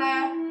 poussez dans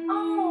la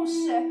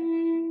hanche.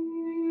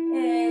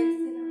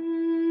 Excellent.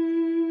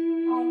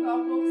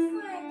 Encore pour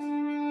 5,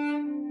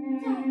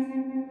 4,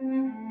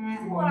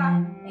 3.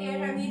 Et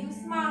revenez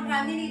doucement,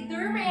 ramenez les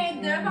 2 mains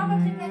devant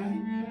votre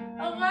tapis.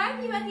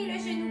 Repivotez le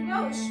genou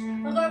gauche,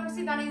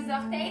 repoussez dans les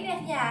orteils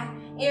derrière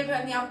et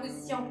revenez en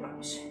position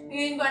planche.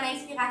 Une bonne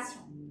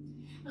inspiration.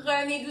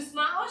 Revenez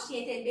doucement en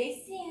chien tête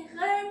baissée,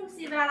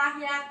 repoussez vers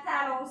l'arrière,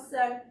 talon au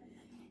sol.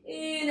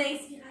 Une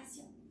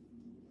inspiration.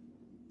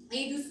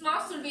 Et doucement,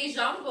 soulevez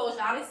jambes gauche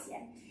vers le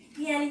ciel.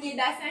 Réalignez le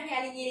bassin,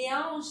 réalignez les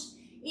hanches.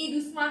 Et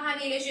doucement,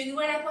 ramenez le genou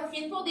à la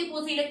poitrine pour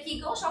déposer le pied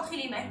gauche entre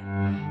les mains.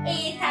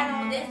 Et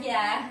talon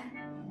derrière.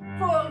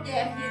 Pour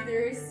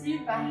guerrier 2.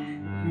 Super.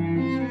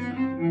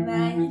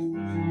 Magnifique.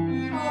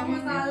 On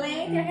pousse dans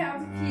l'intérieur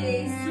du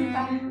pied.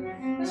 Super.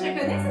 Je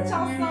reconnais cette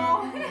chanson.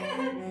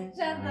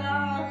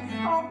 J'adore.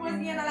 On pousse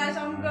bien dans la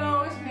jambe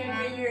gauche.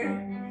 Merveilleux.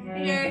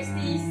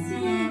 Restez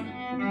ici.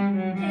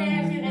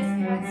 Quelques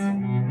respirations.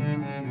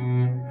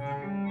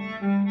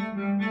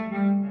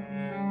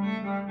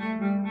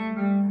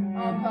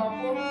 Encore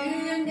pour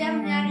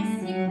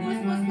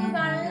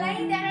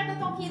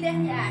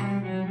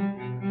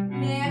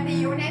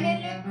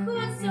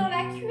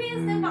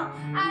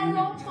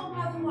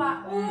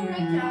ouvre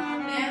le cœur,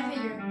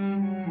 merveilleux.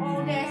 On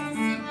reste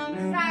ici,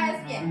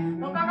 13 bien.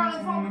 Donc encore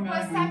une fois, on ne peut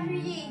pas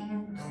s'appuyer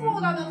trop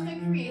dans notre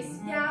cuisse.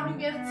 Garde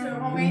l'ouverture,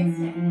 on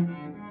maintient.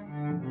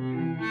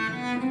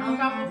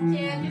 Encore pour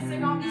quelques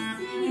secondes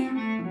ici.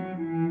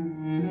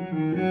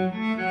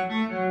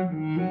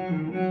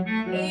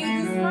 Et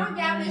doucement,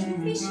 garde le genou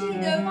fléchi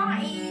devant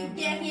et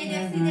guerrier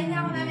laissé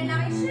derrière, on amène la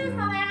main juste en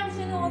arrière du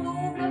genou, on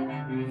ouvre.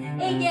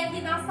 Et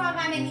guerrier dansant, on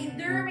ramène les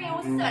deux mains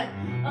au sol.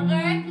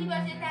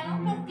 Repivote le talon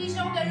pour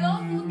pigeon de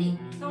l'autre côté.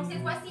 Donc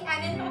cette fois-ci,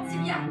 amène ton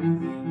tibia.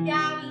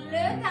 Garde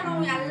le talon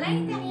à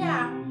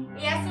l'intérieur.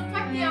 Et assure-toi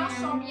que tes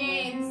hanches sont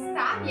bien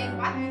stables, bien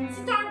droites. Si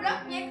tu as un bloc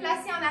bien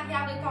placé en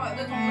arrière de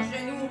ton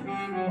genou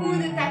ou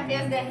de ta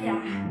fesse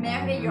derrière.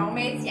 Merveilleux, on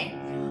maintient.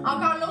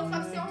 Encore l'autre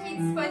option qui est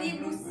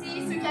disponible aussi,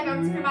 ceux qui avaient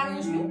un petit peu mal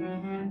au genou.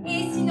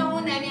 Et sinon, on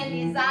amène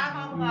les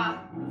avant-bras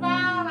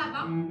vers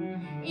l'avant.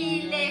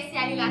 Et laissez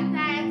aller la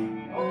tête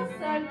au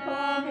sol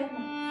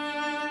complètement.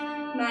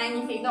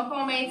 Magnifique. Donc,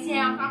 on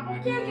maintient encore pour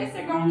quelques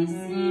secondes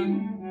ici.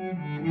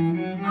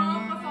 En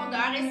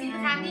profondeur, essayez de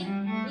ramener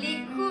les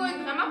coudes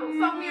vraiment pour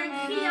former un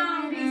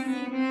triangle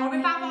ici. On ne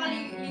veut pas avoir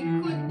les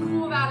coudes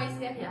trop vers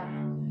l'extérieur.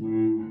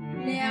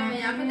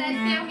 Merveilleux. Peut-être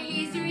fermer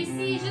les yeux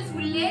ici, juste vous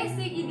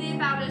laisser guider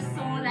par le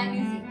son de la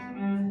musique.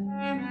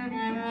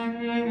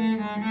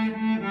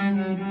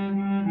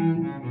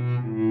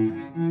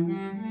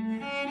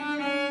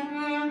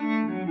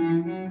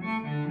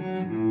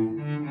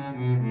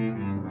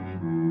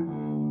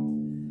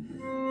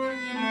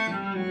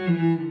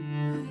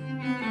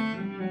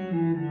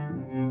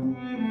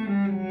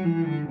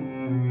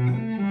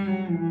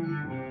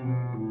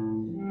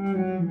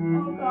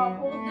 Encore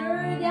pour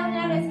deux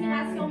dernières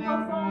respirations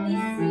profondes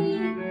ici.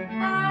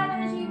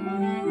 Allongez-vous.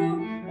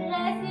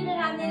 Restez de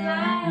ramener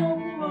l'air au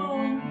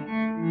poumon.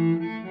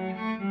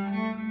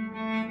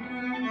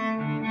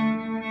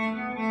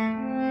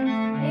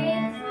 Et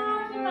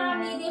tranquillement,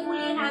 venez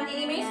dérouler, ramenez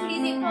les mains sous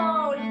les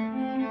épaules.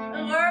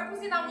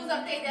 Repoussez dans vos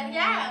orteils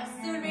derrière,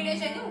 soulevez le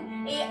genou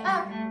et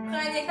hop,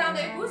 prenez le temps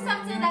de vous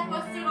sortir de la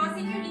posture en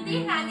sécurité,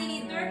 ramenez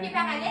les deux pieds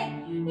parallèles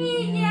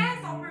et yes,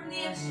 on peut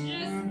venir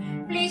juste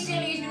fléchir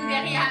les genoux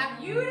derrière.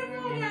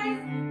 Beautiful guys,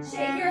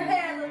 shake your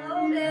head a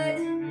little bit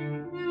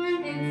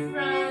in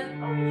front.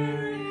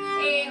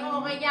 Et on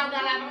regarde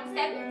à l'avant du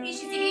tapis,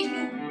 fléchissez les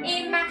genoux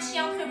et marchez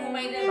entre vos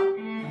mains devant.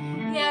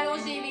 Et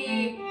allongez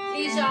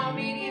les jambes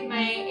et les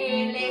mains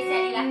et laissez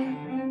aller la tête.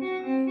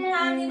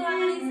 Ramenez droit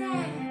dans les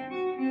airs.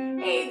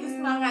 Et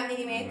doucement, ramenez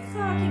les mains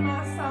tranquillement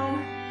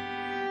ensemble.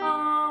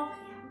 Oh,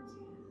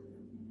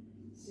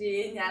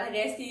 génial.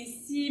 Restez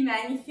ici,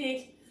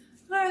 magnifique.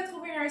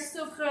 Retrouvez un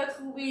souffle,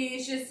 retrouvez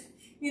juste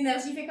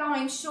l'énergie. Il fait quand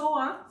même chaud,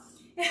 hein?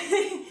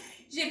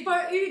 J'ai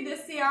pas eu de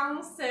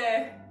séance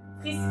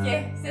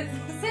frisquet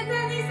cette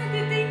année, cet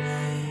été.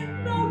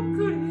 Donc,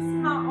 tout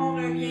doucement, on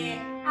revient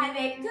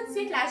avec tout de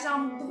suite la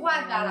jambe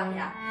droite vers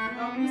l'arrière.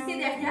 Donc, glissez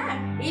derrière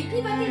et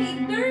pivotez les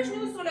deux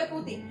genoux sur le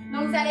côté.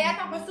 Donc, vous allez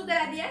être en posture de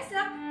la déesse,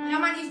 là,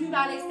 vraiment les genoux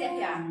vers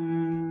l'extérieur.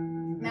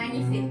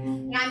 Magnifique.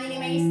 Ramenez les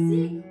mains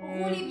ici,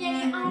 roulez bien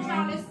les hanches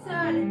vers le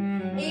sol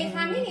et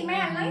ramenez les mains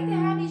à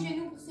l'intérieur des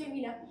genoux pour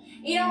celui-là.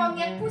 Et là, on va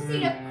venir pousser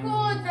le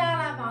coude vers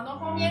l'avant. Donc,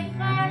 on vient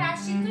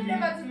relâcher tout le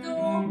bas du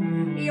dos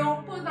et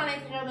on pousse dans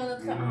l'intérieur de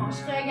notre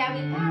hanche.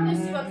 Regardez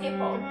par-dessus votre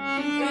épaule.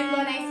 Une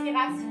bonne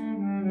inspiration.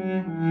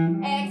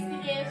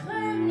 Expirez,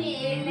 revenez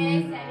et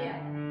laissez aller.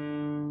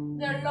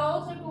 De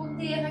l'autre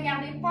côté,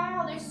 regardez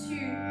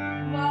par-dessus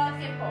votre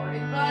épaule.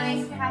 Une bonne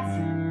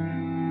inspiration.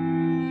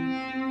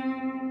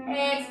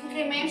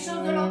 Expirez, même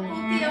chose de l'autre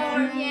côté, on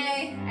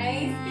revient.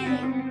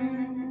 Inspirez.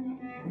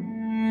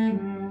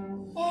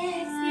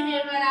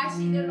 Expirez,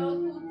 relâchez de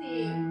l'autre côté.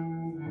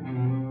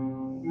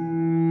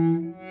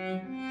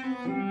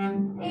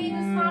 Et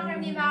doucement,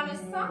 revenez vers le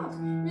centre.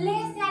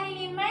 Laissez aller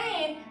les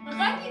mains.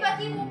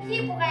 Repivotez vos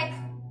pieds pour être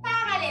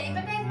parallèles. Et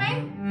peut-être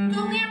même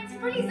tournez un petit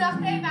peu les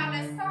orteils vers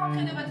le centre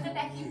de votre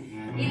tapis.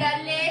 Et là,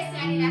 laissez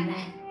aller la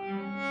tête.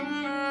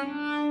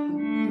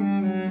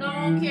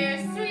 Donc,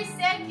 ceux et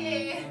celles que...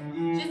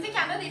 Je sais qu'il y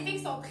en a des filles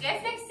qui sont très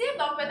flexibles,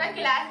 donc peut-être que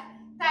la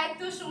tête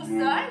touche au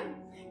sol.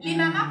 Les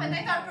mamans,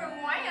 peut-être un peu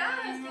moins, hein?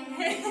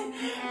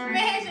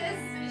 Mais je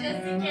sais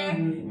que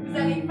vous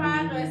allez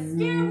faire ce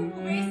que vous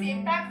pouvez, c'est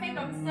parfait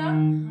comme ça.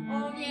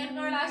 On vient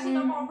relâcher,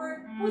 donc on veut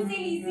pousser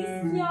les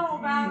ischions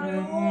vers le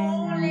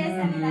haut, on laisse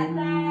aller la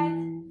tête.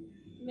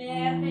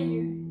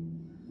 Merveilleux.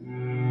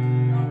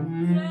 Donc,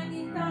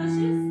 prenez le temps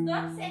juste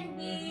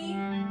d'observer,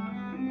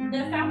 de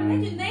faire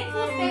peut-être une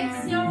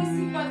introspection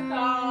ici de votre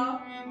corps.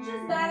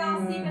 Juste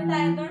balancer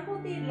peut-être d'un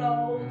côté de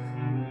l'autre.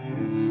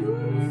 Tout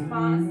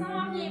doucement,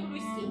 sans rien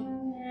brusquer.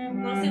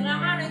 Donc, c'est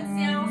vraiment une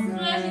séance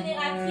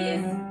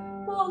régénératrice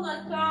pour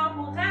notre corps,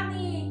 pour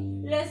ramener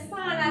le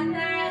sang à la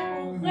tête,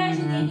 pour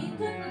régénérer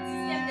tout notre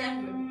système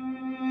nerveux.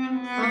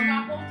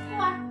 Encore pour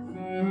 3,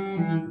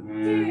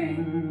 2,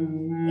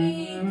 et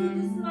tout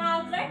doucement,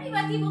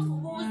 repivotez vos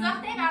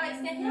orteils vers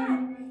l'extérieur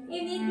et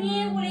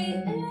venez rouler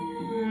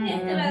une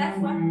vertèbre à la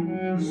fois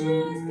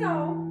jusqu'en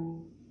haut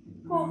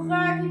pour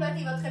recueillir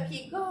repivotez votre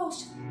pied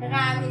gauche.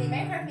 Ramenez les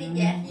mains, revenez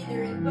guerrier 2.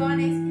 Une bonne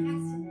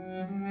inspiration.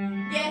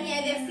 Guerrier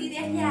inversé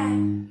derrière.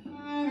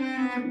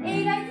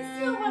 Et là,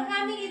 ici, on va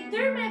ramener les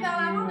deux mains vers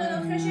l'avant de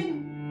notre genou.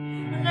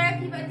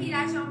 Repivotez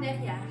la jambe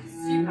derrière.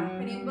 Super.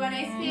 Prenez une bonne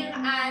inspire.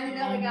 Amenez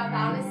le regard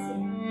vers le ciel.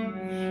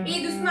 Et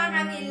doucement,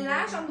 ramenez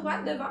la jambe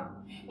droite devant.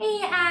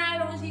 Et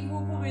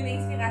allongez-vous pour une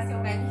inspiration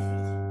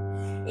magnifique.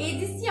 Et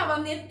d'ici, on va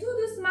venir tout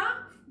doucement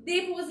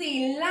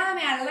déposer la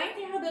main à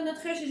l'intérieur de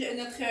notre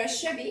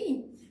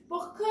cheville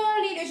pour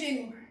coller le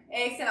genou.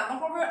 Excellent.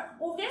 Donc, on veut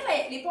ouvrir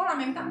l'épaule en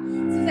même temps. Si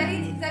vous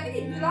avez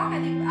des douleurs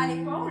à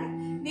l'épaule,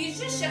 venez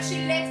juste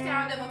chercher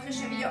l'extérieur de votre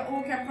cheville. Il n'y a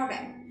aucun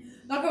problème.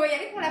 Donc, on va y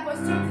aller pour la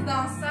posture du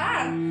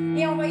danseur.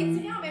 Et on va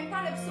étirer en même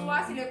temps le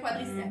psoas et le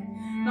quadriceps.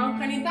 Donc,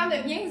 prenez le temps de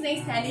bien vous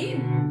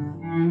installer.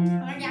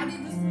 Regardez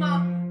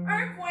doucement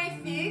un point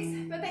fixe.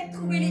 Peut-être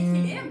trouver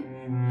l'équilibre.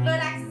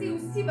 Relaxez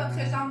aussi votre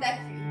jambe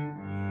d'appui.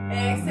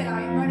 Excellent.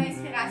 Une bonne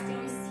inspiration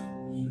ici.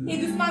 Et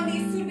doucement,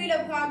 venez soulever le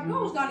bras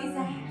gauche dans les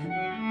airs.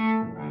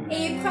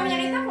 Et première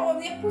étape, on va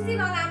venir pousser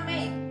dans la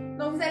main.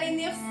 Donc, vous allez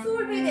venir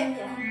soulever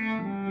derrière.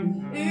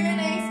 Une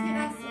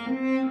inspiration.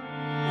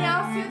 Et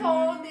ensuite,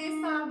 on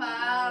descend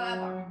vers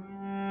l'avant.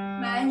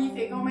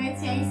 Magnifique. On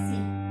maintient ici.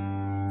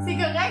 C'est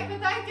correct.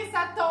 Peut-être que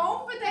ça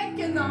tombe. Peut-être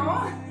que non.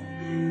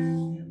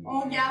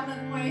 On garde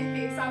notre point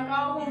fixe.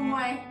 Encore au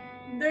moins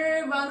 2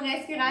 bonnes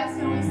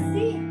respirations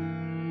ici.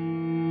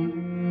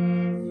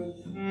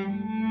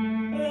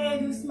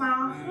 Et doucement,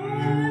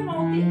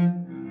 remontez.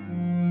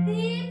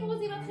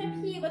 Déposez votre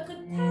pied, votre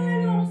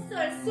talon au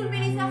sol.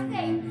 Soulevez les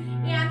orteils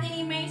et amenez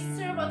les mains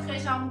sur votre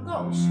jambe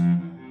gauche.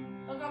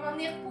 Donc, on va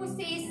venir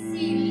pousser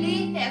ici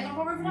les fesses. Donc,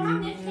 on veut vraiment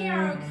venir créer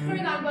un creux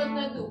dans le bas de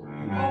notre dos.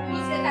 On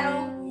pousse le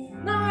talon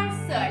dans le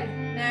sol.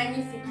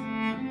 Magnifique.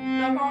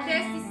 Donc, on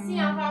reste ici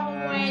encore au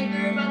moins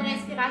 2 bonnes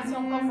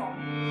respirations profondes.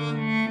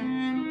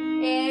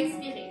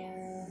 Expirez.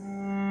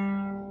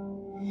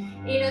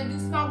 Et là,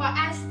 doucement, on va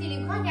ajouter les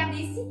bras. Regardez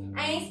ici.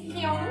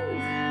 Inspirez, on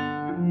ouvre.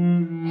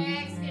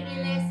 Expirez,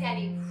 laissez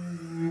aller.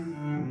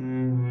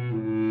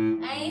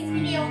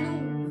 Inspirez, on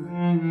ouvre.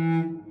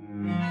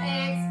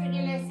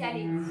 Expirez, laissez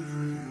aller.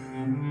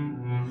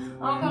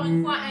 Encore une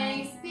fois,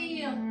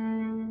 inspire.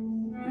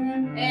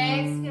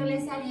 Expire,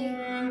 laissez aller.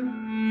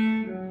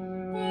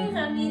 Et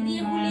revenez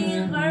dérouler,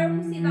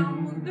 repousser dans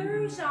vos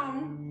 2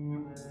 jambes.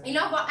 Et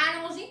là, on va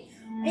allonger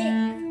et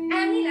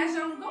amener la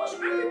jambe gauche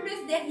un peu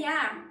plus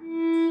derrière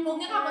pour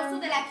venir en posture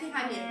de la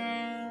pyramide.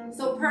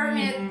 So,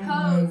 pyramid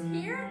pose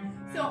here.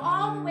 So,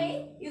 all the way,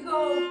 you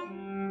go.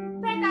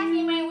 Peut-être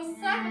les mains au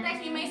sol,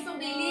 peut-être les mains sur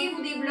des livres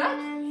ou des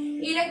blocs.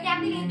 Et là,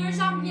 gardez les 2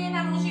 jambes bien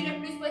allongées le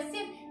plus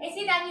possible.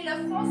 Essayez d'amener le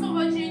front sur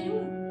votre genou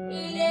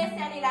et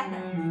laissez aller la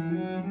tête.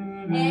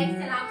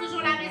 Excellent.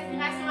 Toujours la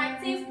respiration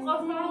active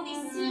profonde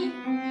ici.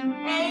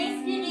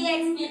 Inspirez,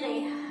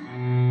 expirez.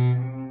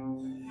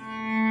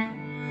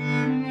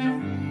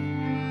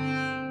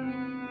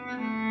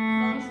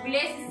 Donc, je vous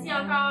laisse ici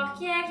encore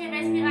quelques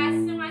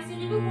respirations.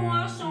 Assurez-vous que vos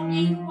hanches sont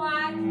bien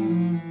droites.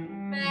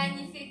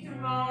 Magnifique tout le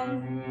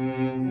monde.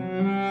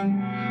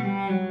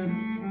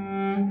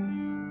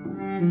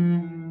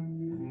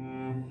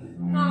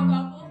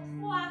 Encore pour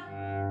 3,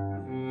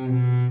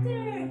 2,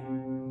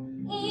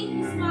 et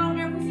doucement,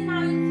 repoussez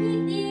dans les pieds,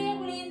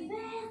 déroulez une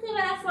vertèbre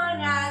à la fois,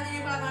 ramenez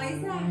les bras dans les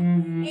airs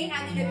et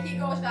ramenez le pied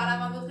gauche vers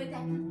l'avant de votre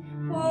tapis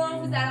pour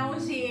vous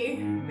allonger.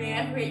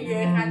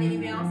 Merveilleux, ramenez les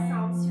mains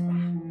ensemble,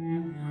 super.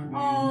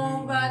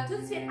 On va tout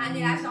de suite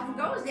amener la jambe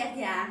gauche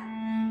derrière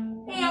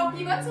et on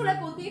pivote sur le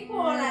côté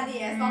pour la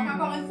déesse. Donc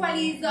encore une fois,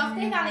 les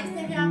orteils vers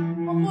l'extérieur,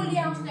 on roule les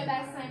hanches, le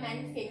bassin,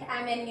 magnifique.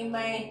 Amène les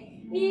mains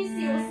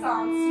ici au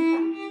centre,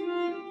 super.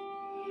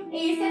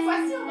 Et cette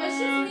fois-ci, on va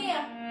juste venir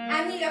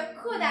amener le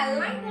coude à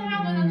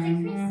l'intérieur de notre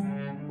cuisse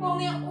pour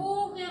venir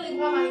ouvrir les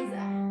bras dans les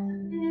airs.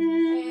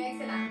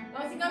 Excellent.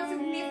 Donc, c'est comme si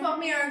vous vouliez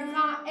former un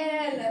grand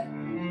L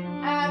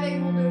avec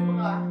vos 2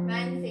 bras.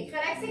 Magnifique.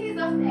 Relaxez les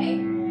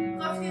orteils.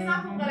 Profitez-en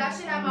pour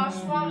relâcher la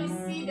mâchoire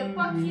ici, de ne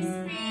pas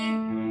crisper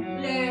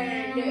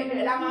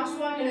la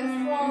mâchoire et le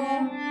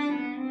front.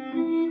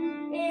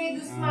 Et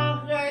doucement,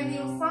 revenez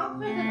au centre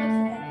de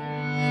votre tête.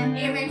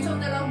 Et même chose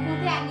de l'autre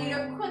côté, amenez le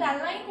coude à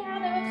l'intérieur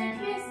de votre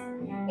cuisse.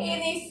 Et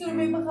venez sous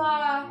les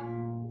bras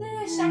de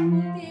chaque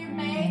côté.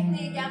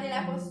 Maintenez, gardez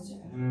la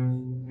posture.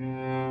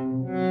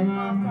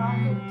 Encore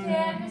pour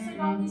quelques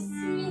secondes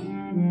ici.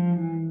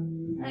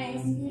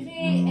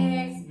 Inspirez,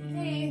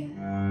 expirez.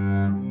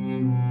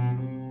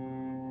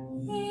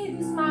 Et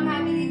doucement,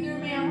 ramenez les 2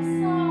 mains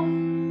ensemble.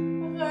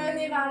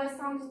 Revenez vers le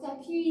centre du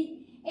tapis.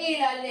 Et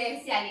là,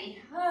 laissez aller.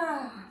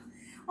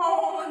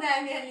 On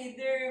amène les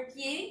 2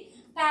 pieds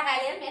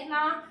parallèles.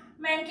 Maintenant,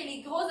 même que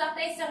les gros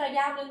orteils se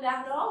regardent l'une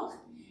vers l'autre.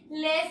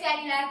 Laissez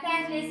aller la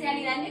tête, laissez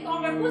aller la nuque. On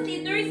repousse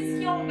les 2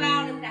 ischions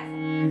vers le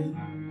plafond.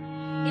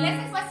 Et là,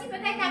 cette fois-ci,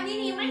 peut-être amener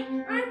les mains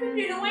un peu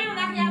plus loin en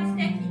arrière du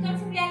tapis, comme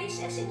si vous voulez aller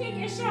chercher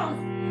quelque chose.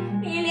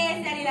 Et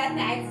laissez aller la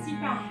tête,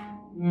 super.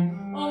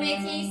 On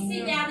maintient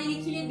ici, gardez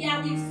l'équilibre,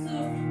 gardez le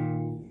souffle.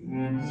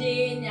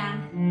 Génial.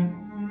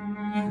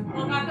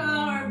 Donc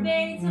encore un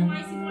bel étirement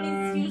ici pour les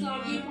ischios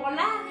jambiers, pour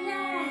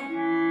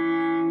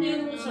l'arrière.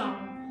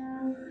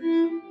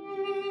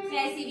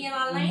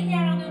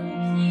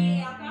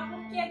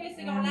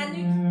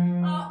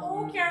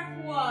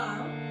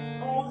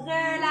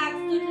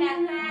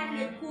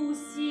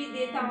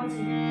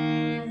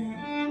 continue.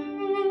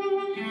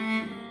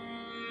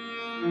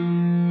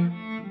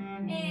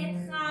 Et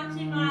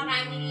tranquillement,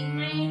 ramenez les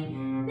mains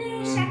de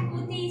chaque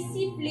côté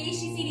ici.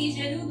 Fléchissez les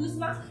genoux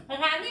doucement.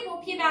 Ramenez vos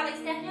pieds vers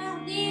l'extérieur.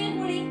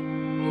 Déroulez.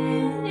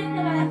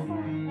 Vertèbre à la fois.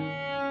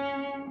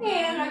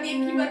 Et revenez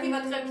pivoter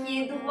votre pied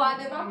droit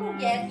devant pour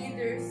guérir les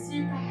deux.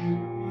 Super.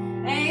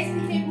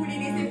 Inspirez, boulez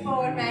les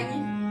épaules.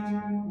 Magnifique.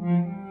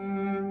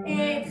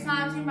 Et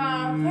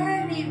tranquillement,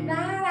 revenez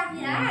vers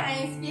l'arrière.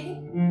 Inspirez.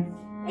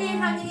 Et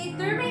ramenez les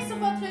deux mains sur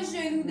votre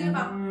genou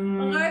devant.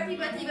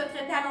 Repivotez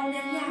votre talon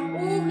derrière.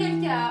 Ouvrez le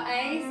cœur.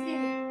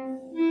 Inspirez.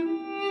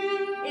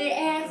 Et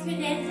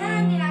expirez.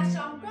 Ramenez la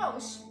jambe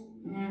gauche.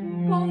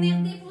 Pour venir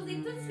déposer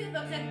tout de suite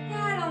votre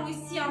talon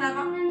ici en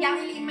avant.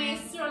 Gardez les mains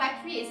sur la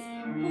cuisse.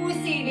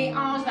 Poussez les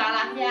hanches vers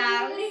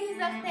l'arrière. Les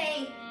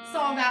orteils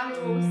sont vers le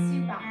haut.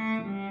 Super.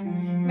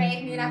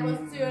 Maintenez la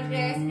posture.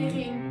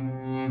 Respirez.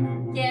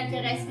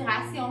 Quelques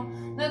respirations.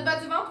 Notre bas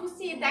du ventre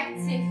aussi est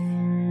actif.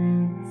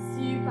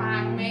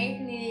 Super.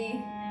 Maintenez.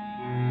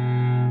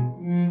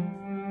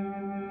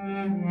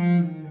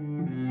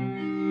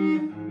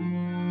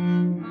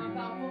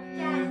 Encore pour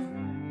 4,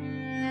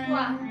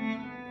 3,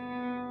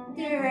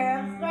 2,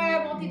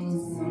 remontez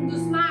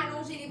doucement,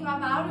 allongez les bras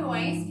vers le haut,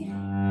 inspirez.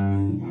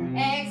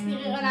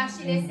 Expirez,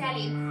 relâchez, laissez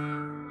aller.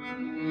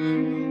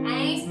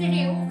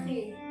 Inspirez,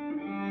 ouvrez.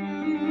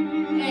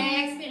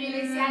 Expirez,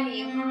 laissez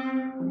aller.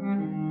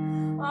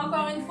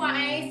 Encore une fois,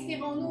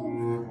 inspirez, on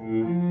ouvre.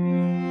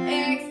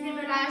 Expirez,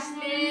 relâche,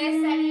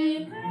 laisse aller.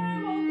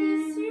 Remontez,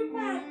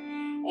 super.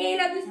 Et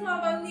là, doucement,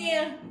 on va venir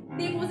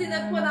déposer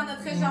notre poids dans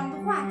notre jambe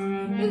droite.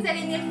 Et vous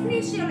allez venir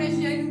fléchir le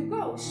genou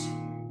gauche.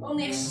 Pour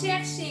venir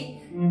chercher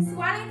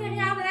soit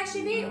l'intérieur de la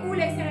cheville ou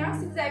l'extérieur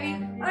si vous avez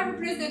un peu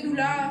plus de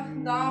douleur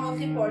dans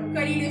votre épaule.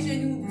 Collez le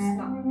genou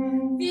doucement.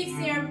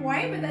 Fixez un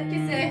point. Peut-être que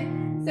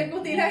ce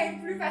côté-là est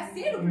plus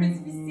facile ou plus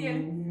difficile.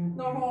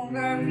 Donc, on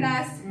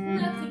replace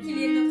notre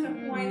équilibre, notre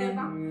point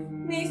devant.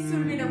 Venez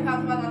soulever le bras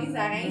droit dans les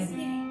airs.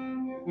 Inspirez.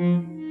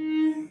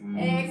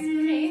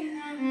 Expirez.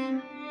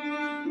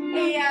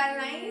 Et à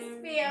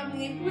l'inspire,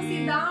 venez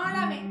pousser dans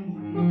la main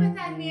pour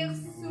peut-être venir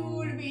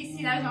soulever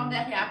ici la jambe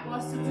derrière, pas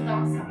surtout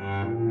dans ça.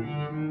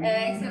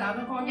 Excellent.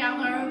 Donc, on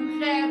garde un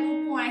vrai beau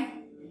point.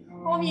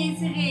 On vient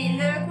étirer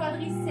le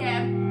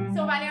quadriceps. Si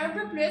on va aller un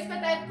peu plus,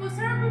 peut-être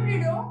pousser un peu plus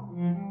lourd.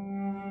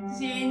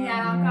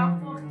 Génial. Encore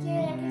pour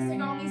quelques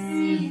secondes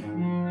ici.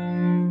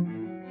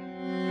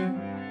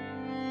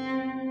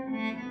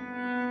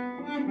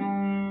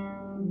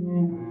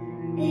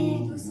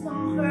 Et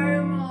doucement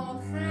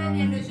remonte.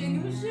 Ramène le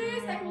genou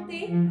juste à côté.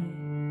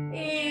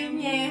 Et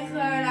viens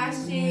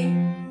relâcher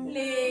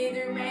les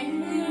deux mains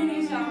et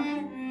les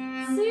jambes.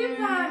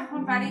 Super.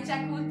 On va aller de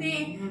chaque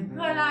côté.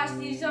 Relâche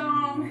les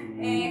jambes.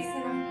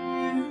 Excellent.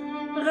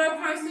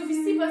 Reprends un souffle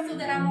ici, posture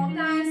de la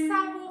montagne.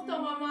 Savoure ton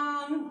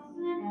moment.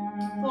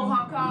 Pour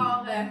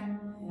encore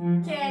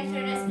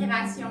quelques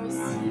respirations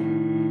ici.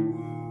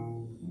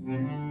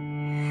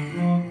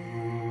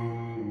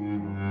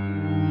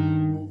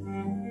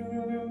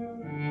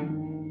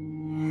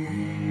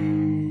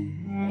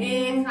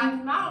 Et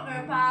tranquillement, on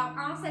repart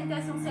en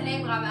salutation soleil,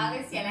 bras vers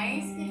le ciel.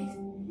 Inspirez.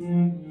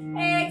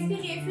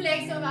 Expirez,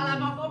 flexion vers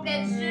l'avant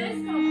complète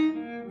jusqu'en bas.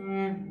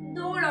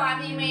 Dos long à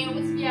mes mains au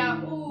tibia,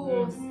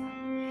 au sol.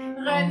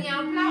 Revenez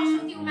en planche,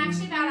 ou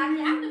marchez vers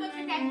l'arrière de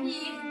votre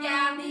tapis.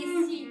 Regardez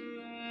ici.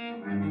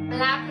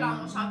 La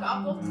planche, encore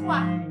pour 3,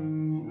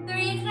 2,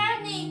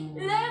 revenez.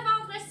 Le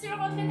ventre sur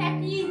votre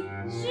tapis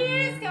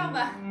jusqu'en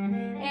bas.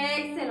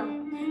 Excellent.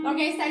 Donc,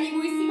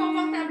 installez-vous ici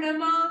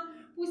confortablement.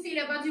 Poussez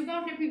le bas du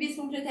ventre le plus vite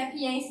contre le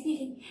tapis.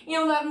 Inspirez. Et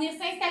on va venir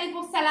s'installer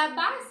pour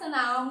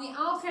Saladasana. On est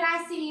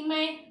entrelacer les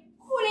mains.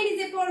 Roulez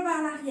les épaules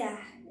vers l'arrière.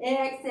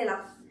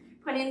 Excellent.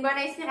 Prenez une bonne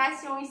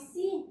inspiration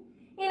ici.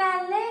 Et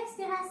là,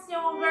 l'expiration,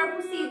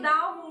 repoussez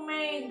dans vos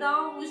mains,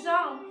 dans vos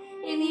jambes.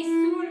 Et venez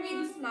soulever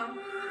doucement.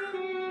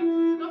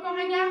 Donc, on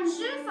regarde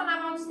juste en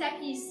avant du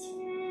tapis ici.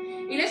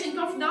 Et là, j'ai une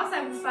confidence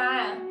à vous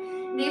faire.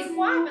 Des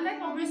fois, peut-être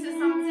qu'on peut se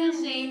sentir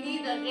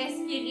gêné de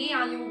respirer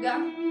en yoga.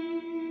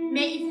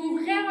 Mais il faut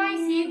vraiment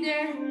essayer de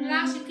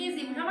lâcher prise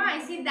et vraiment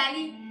essayer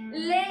d'aller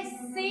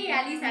laisser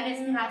aller sa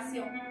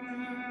respiration.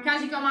 Quand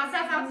j'ai commencé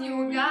à faire du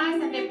yoga,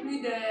 ça fait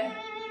plus de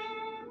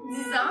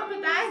 10 ans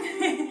peut-être.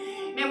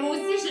 Mais moi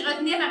aussi, je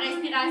retenais ma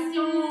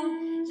respiration.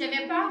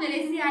 J'avais peur de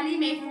laisser aller,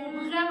 mais il faut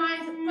vraiment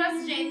pas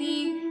se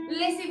gêner.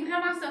 Laisser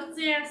vraiment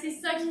sortir, c'est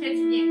ça qui fait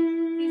du bien.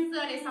 C'est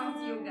ça l'essence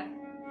du yoga.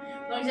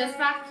 Donc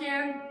j'espère que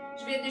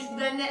je vous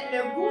donne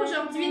le goût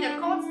aujourd'hui de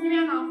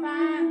continuer à en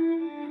faire.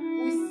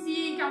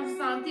 Aussi, quand vous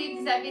sentez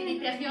que vous avez des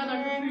périodes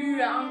un peu plus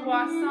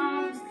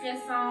angoissantes ou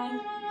stressantes,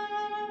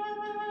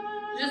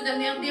 juste de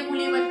venir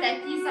dérouler votre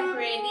tapis, ça peut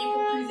aider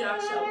pour plusieurs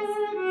choses.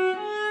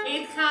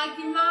 Et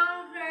tranquillement,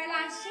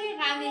 relâchez,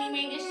 ramenez les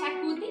mains de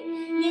chaque côté.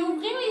 Et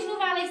ouvrez les genoux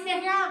vers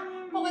l'extérieur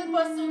pour une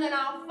posture de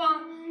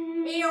l'enfant.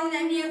 Et on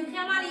amène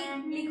vraiment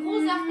les gros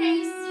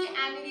orteils ici,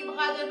 amenez les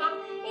bras devant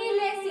et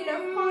laissez le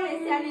front,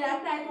 laissez aller la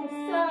tête au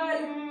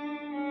sol.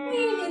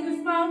 Et venez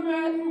doucement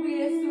retrouver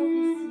le souffle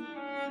ici.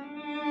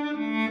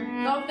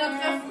 Donc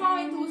notre front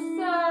est au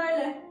sol,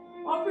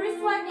 On peut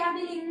soit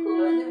garder les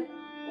coudes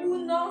ou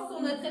non sur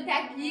notre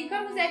tapis,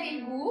 comme vous avez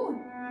le goût.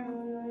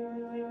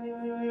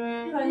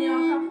 Prenez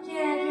encore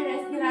quelques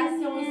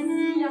respirations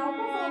ici en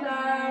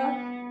profondeur.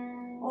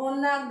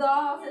 On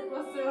adore cette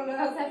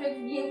posture-là, ça fait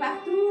du bien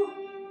partout.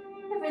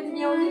 Ça fait du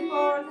bien aux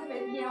épaules, ça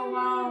fait du bien aux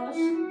hanches.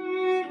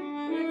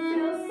 It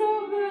feels so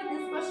good,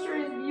 this posture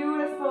is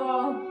beautiful.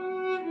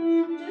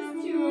 Just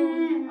to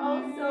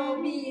also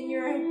be in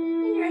your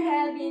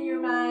head, be in your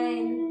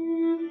mind.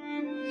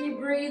 Keep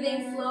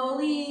breathing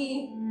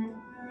slowly.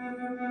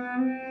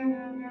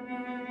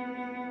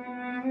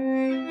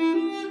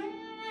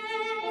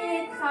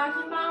 Et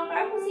tranquillement, on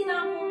peut pousser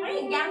dans vos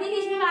mains. Gardez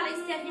les genoux vers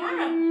l'extérieur.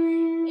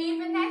 Et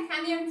peut-être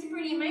ramener un petit peu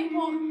les mains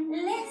pour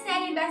laisser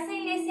aller le bassin,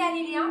 laisser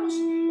aller les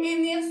hanches et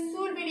venir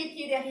soulever les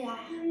pieds derrière.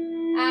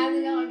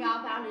 Amenez le regard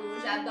vers le haut.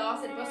 J'adore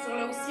cette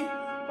posture-là aussi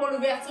pour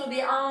l'ouverture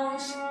des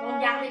hanches. Donc,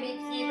 gardez les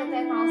pieds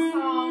peut-être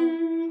ensemble.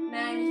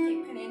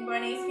 Magnifique. Prenez une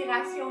bonne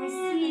inspiration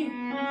ici.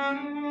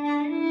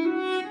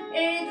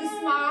 Et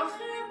doucement,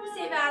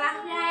 repoussez vers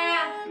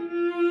l'arrière.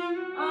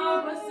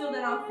 En posture de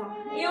l'enfant.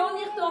 Et on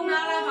y retourne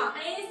vers l'avant.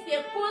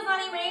 Inspire, pose dans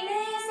les mains,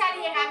 laisse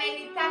aller, ramène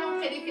les talons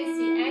près des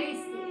fessiers.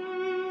 Inspire.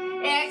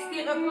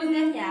 Expire, repose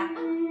derrière.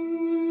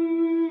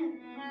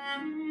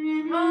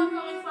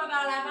 Encore une fois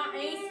vers l'avant.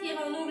 Inspire,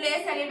 on ouvre,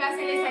 laisse aller le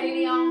bassin, laisse aller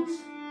les hanches.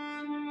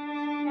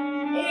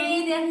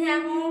 Et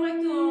derrière, on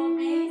retourne.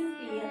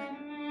 Inspire.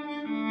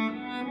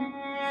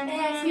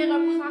 Expire,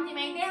 repose dans tes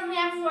mains.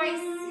 Dernière fois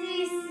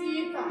ici,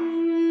 super.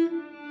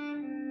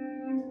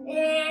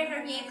 Et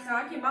reviens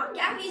tranquillement.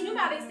 Garde les genoux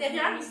vers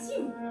l'extérieur ici.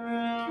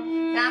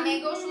 La main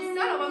gauche au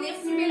sol, on va venir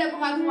soulever le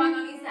bras droit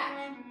dans les airs.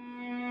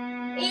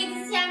 Et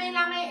d'ici, amène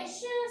la main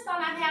juste en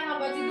arrière en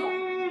bas du dos.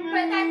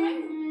 Peut-être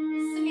même,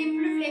 si les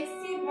plus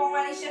flexibles, on va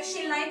aller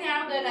chercher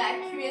l'intérieur de la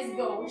cuisse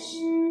gauche.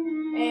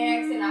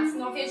 Excellent.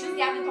 Sinon, fais juste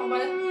garder ton bras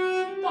dans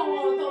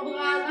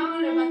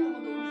le bas de ton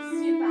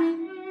dos. Super.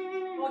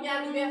 On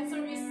garde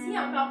l'ouverture ici,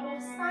 encore pour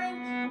 5,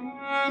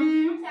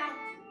 4,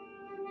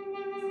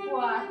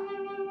 3.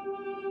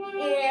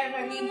 Et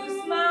revenez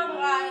doucement,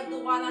 bras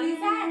droit dans les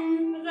airs.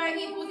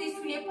 Revenez poser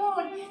sous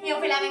l'épaule. Et on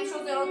fait la même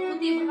chose de l'autre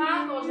côté,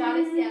 bras gauche vers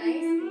le ciel.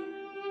 Inspire.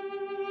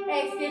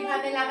 Expire,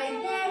 ramène la main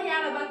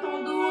derrière le bas de ton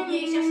dos.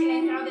 Viens chercher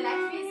l'intérieur de la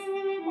cuisse.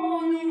 On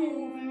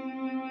ouvre.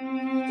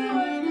 Tout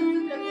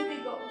le côté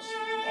gauche.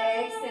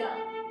 Excellent.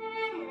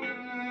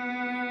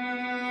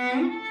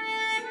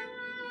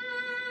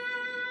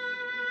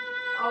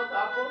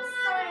 Encore pour 5,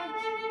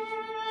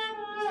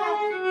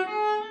 4,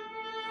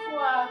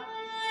 3.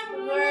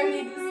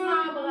 Revenez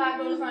doucement, bras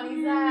gauche dans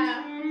les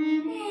airs.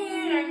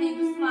 Et revenez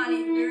doucement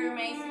les deux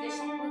mains sur de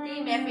chaque côté.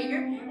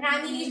 Merveilleux.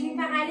 Ramenez les genoux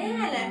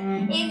parallèles.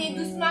 Et venez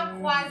doucement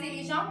croiser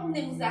les jambes pour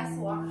venir vous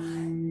asseoir.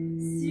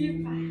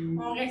 Super.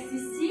 On reste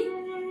ici.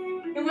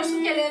 Et moi, je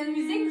trouve que la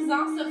musique nous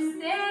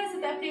ensorcelle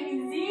cet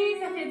après-midi.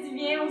 Ça fait du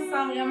bien. On se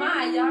sent vraiment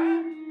ailleurs.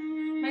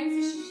 Même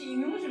si je suis chez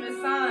nous, je me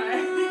sens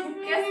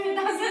presque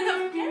dans un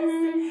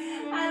orchestre.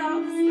 Alors,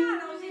 doucement,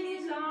 allongez les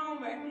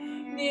jambes.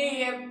 Mais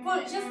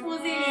juste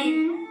poser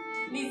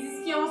les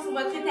ischions sur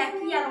votre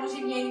tapis,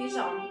 allongez bien les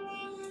jambes.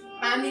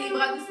 Amenez les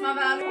bras doucement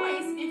vers le haut,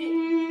 inspirez.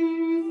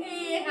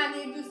 Et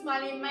ramenez doucement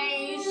les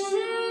mains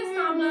juste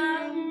en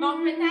bas. Donc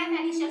peut-être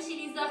aller chercher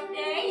les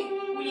orteils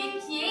ou les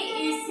pieds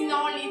et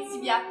sinon les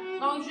tibias.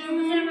 Donc je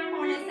veux vraiment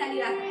qu'on laisse aller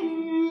la tête.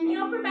 Et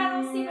on peut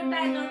balancer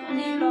peut-être d'un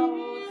côté ou l'autre.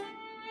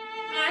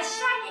 À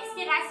chaque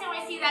expiration,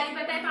 essayez d'aller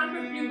peut-être un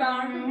peu plus bas,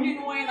 un peu plus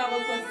loin dans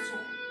votre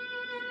posture.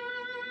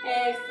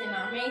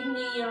 Excellent.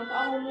 Maintenez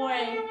encore au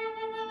moins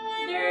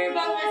 2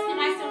 bonnes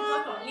respirations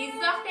profondes. Les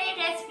orteils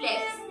restent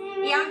flex.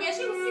 Et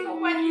engagez aussi vos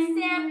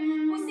quadriceps.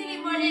 Poussez les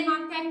mollets dans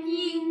le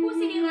tapis.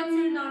 Poussez les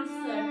rotules dans le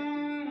sol.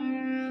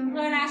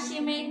 Relâchez,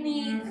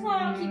 maintenez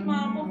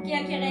tranquillement pour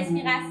quelques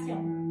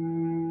respirations.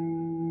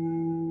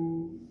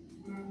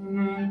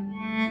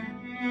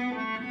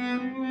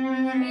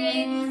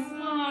 Et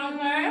doucement,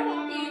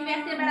 remontez une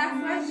vertèbre à la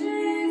fois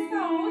juste en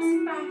haut.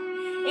 Super.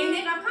 Et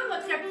venez reprendre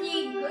votre pied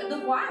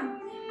droit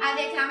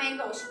avec la main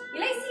gauche. Et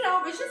là, ici, là,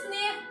 on veut juste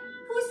venir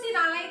pousser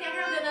dans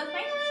l'intérieur de notre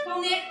main pour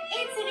venir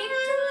étirer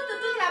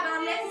toute la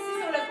bandelette ici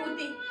sur le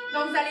côté.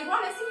 Donc, vous allez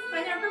voir, là, si vous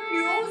prenez un peu plus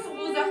haut sur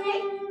vos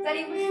orteils, vous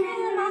allez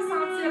vraiment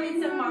sentir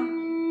l'étirement.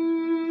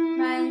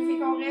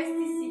 Magnifique, on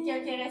reste ici,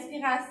 quelques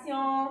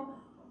respirations.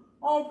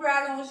 On peut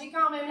allonger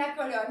quand même la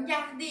colonne.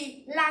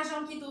 Gardez la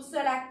jambe qui est au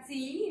sol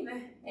active.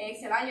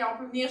 Excellent. Et on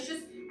peut venir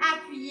juste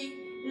appuyer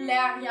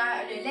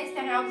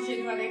l'extérieur du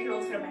genou avec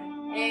l'autre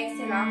main.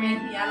 Excellent.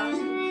 Maintenez,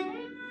 allongez.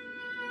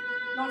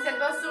 Donc, cette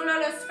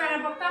posture-là, super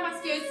important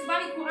parce que souvent,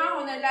 les courants,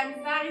 on a de la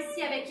misère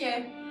ici avec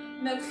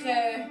notre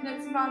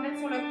petite bandelette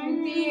sur le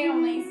côté.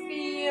 On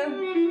inspire.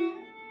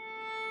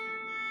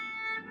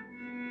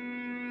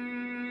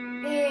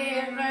 Et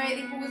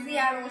redéposer,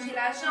 allonger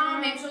la jambe.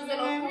 Même chose de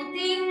l'autre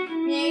côté.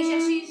 Viens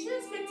chercher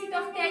juste le petit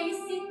orteil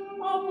ici.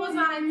 On pose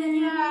vers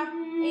l'intérieur.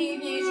 Et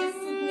viens juste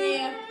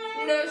soutenir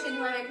le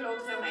genou avec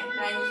l'autre main.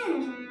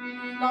 Magnifique.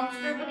 Donc, tu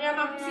peux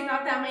vraiment pousser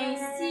dans ta main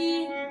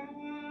ici.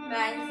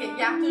 Magnifique.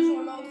 Garde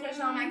toujours l'autre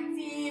jambe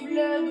active,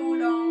 le dos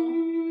long.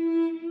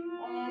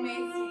 On on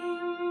maintient.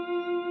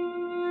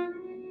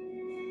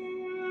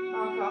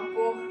 Encore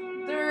pour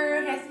 2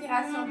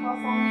 respirations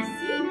profondes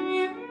ici.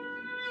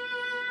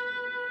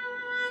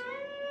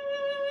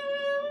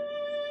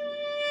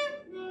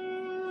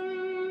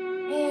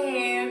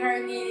 Et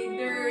revenez les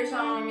 2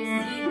 jambes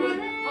ici.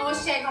 On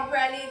check, on peut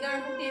aller d'un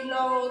côté de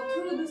l'autre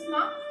tout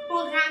doucement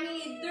pour ramener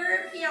les 2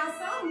 pieds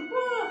ensemble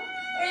pour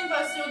une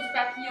posture du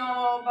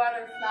papillon,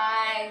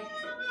 butterfly.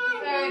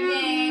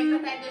 Reviens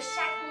peut-être de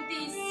chaque côté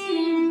ici.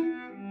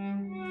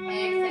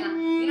 Excellent.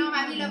 Et là, on va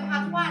amener le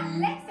bras droit à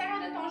l'extérieur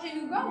de ton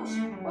genou gauche.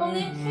 On va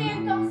créer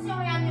une torsion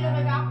et amener le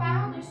regard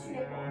par-dessus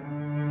l'épaule.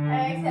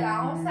 Excellent.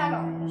 On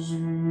s'allonge.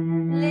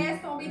 Laisse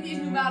tomber tes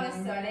genoux vers le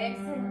sol.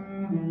 Excellent.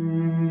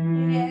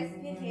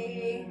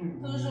 Respirez.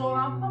 Toujours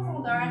en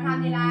profondeur.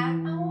 Ramenez l'air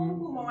au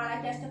poumon, à la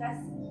cage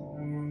thoracique.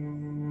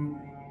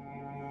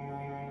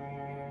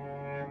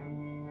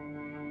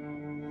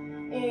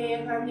 Et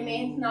revenez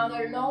maintenant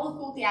de l'autre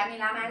côté. Amenez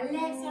la main à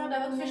l'extérieur de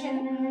votre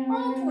genou.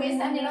 On twist.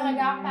 Amenez le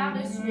regard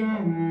par-dessus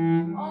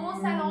l'épaule. On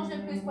s'allonge le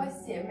plus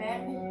possible.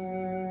 Merveilleux.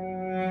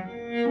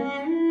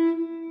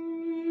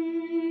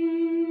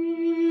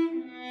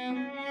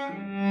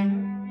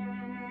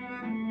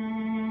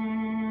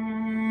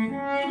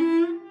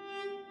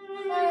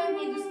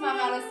 Revenez doucement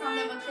vers le centre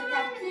de votre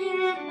tapis.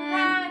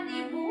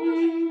 Ramenez-vous,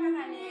 genoux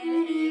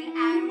parallèles et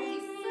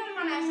allongez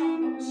seulement la jambe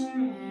gauche.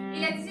 Et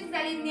là-dessus, vous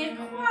allez venir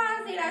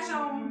croiser la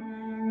jambe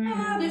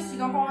par-dessus.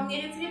 Donc, on va venir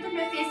étirer tout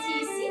le fessier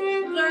ici.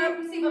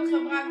 Repoussez votre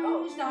bras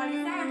gauche dans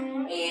les airs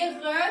et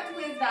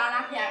retwist vers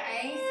l'arrière.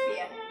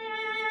 Inspire.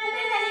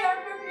 Peut-être aller un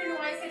peu plus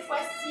loin cette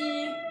fois-ci.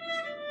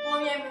 On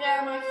vient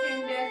vraiment créer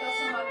une belle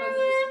torsion dans le bas du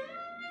dos.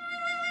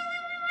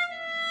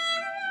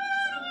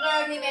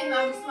 Revenez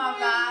maintenant doucement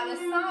vers le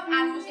centre.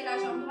 Allongez la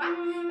jambe droite.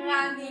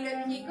 Ramenez le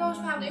pied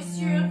gauche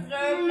par-dessus.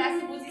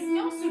 Replacez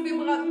position. Soulevez le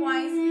bras droit.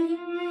 Inspirez.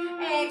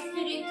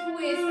 Expirez,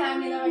 twist.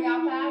 Amenez le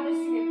regard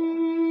par-dessus l'épaule.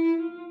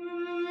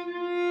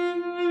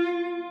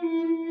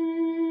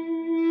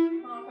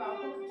 Encore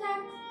pour 4,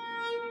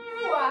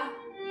 3,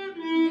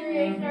 2.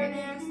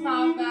 Revenez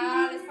doucement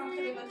vers le centre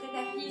de votre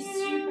tapis.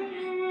 Super.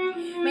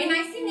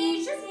 Maintenant, ici, venez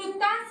juste vous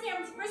tasser un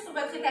petit peu sur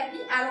votre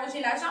tapis.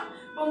 Allongez la jambe.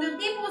 Pour nous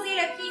déposer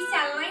le pied ici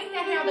à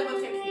l'intérieur de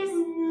votre cuisse.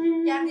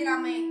 Gardez la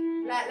main,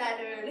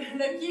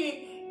 le pied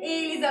et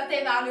les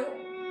orteils vers le haut.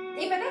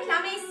 Et peut-être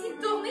la main ici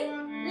tournée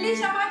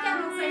légèrement à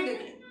 45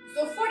 degrés.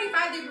 So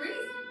 45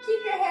 degrees,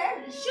 keep your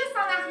head juste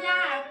en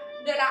arrière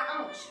de la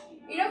hanche.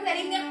 Et là, vous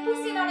allez venir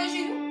pousser dans le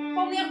genou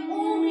pour venir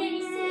ouvrir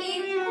ici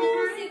et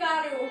pousser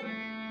vers le haut.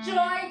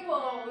 Joy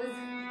pose,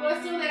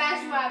 posture de la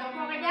joie. Donc,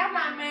 on regarde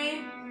la main,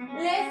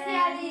 laissez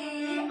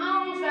aller,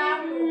 hanche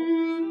vers le haut.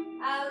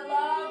 I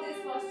love this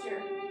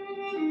posture.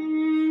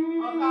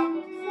 Encore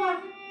pour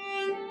 3,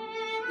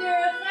 2,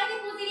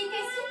 redéposez les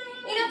fessiers.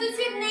 Et là, tout de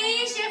suite,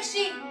 venez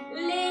chercher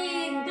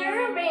les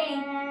 2 mains.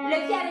 Le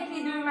pied avec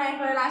les 2 mains,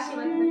 relâchez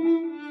votre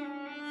main.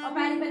 On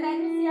peut aller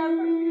peut-être aussi un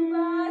peu plus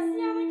bas,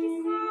 s'il y en a qui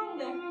se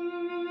rendent.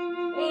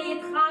 Et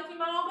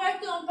tranquillement, on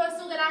retourne,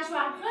 posture de la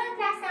joie.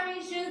 Replace la main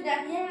juste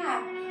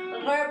derrière.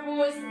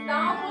 Repousse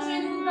dans ton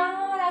genou,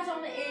 dans la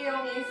jambe. Et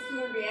on vient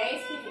soulever.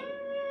 Inspirez.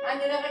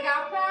 Amenez le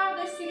regard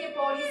par-dessus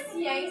l'épaule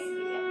ici.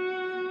 Inspire.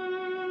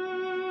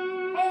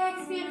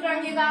 Expire.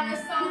 Revenez vers le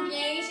centre.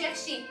 Viens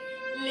chercher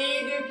les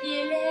 2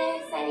 pieds.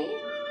 Laisse aller.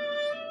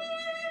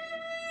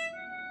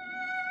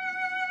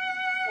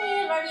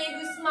 Et reviens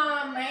doucement.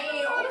 Main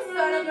au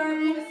sol.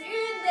 Repousse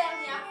une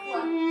dernière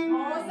fois.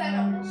 On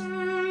s'allonge.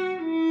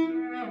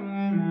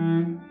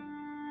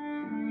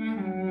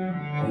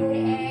 Et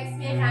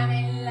expire.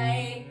 Ramène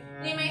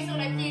les mains sur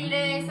le pied.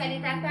 Laisse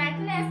aller ta tête.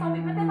 Laisse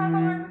tomber peut-être encore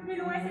un peu plus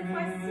loin cette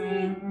fois-ci.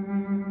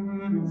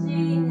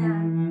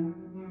 Génial.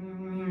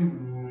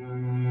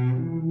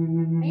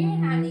 Et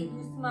ramenez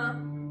doucement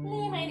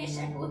les mains de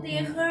chaque côté.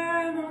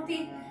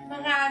 Remontez.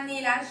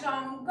 Ramenez la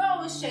jambe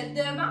gauche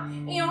devant.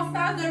 Et on se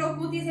tasse de l'autre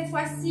côté cette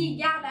fois-ci.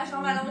 Garde la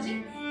jambe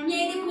allongée.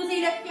 Viens déposer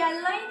le pied à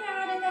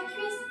l'intérieur de ta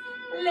cuisse.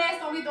 Laisse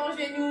tomber ton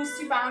genou.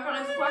 Super. Encore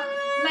une fois.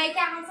 Main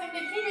 45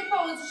 degrés.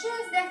 Dépose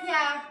juste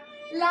derrière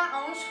la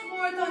hanche.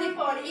 Roule ton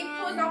épaule et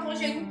pousse dans ton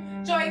genou.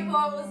 Joy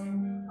pose.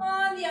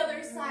 On the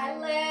other side,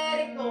 let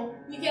it go.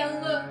 You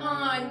can look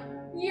on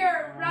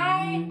your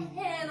right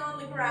hand on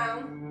the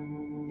ground.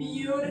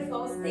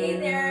 Beautiful. Stay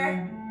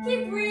there.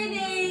 Keep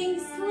breathing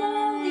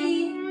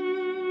slowly.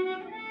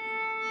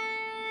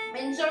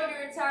 Enjoy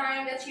your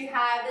time that you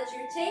have, that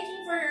you're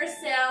taking for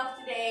yourself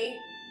today.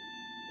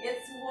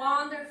 It's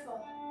wonderful.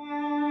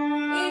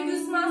 Et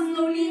doucement,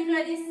 slowly,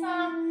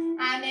 redescends.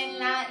 Amène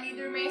les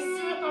 2 mains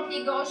sur ton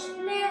pied gauche.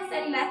 Laisse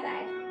aller la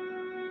tête.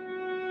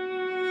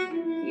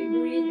 Keep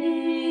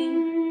breathing.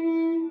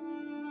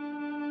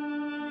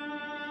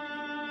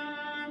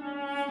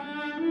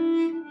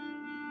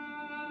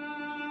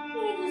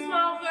 Et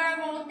doucement,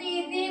 remontez.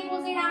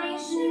 Déposez la main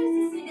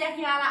juste ici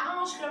derrière la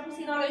hanche.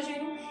 Repoussez dans le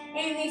genou.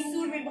 Et venez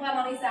soulever le bras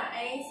dans les airs.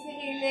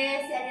 Inspirez,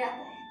 laissez aller la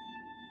tête.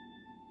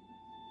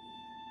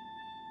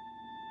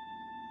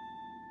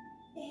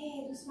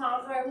 Et doucement,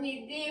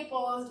 revenez,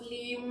 dépose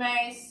les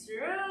mains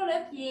sur le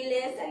pied,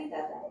 laisse aller ta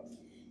tête.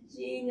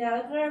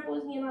 Génial.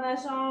 Repose bien dans la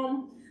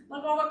jambe.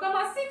 Donc, on va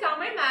commencer quand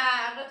même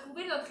à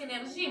retrouver notre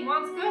énergie. Moi,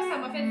 en tout cas, ça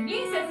m'a fait du bien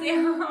cette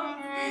séance.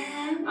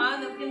 Ah,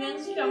 notre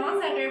énergie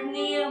commence à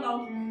revenir.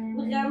 Donc,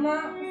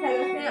 vraiment, ça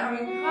va faire un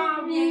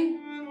grand bien.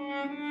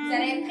 Vous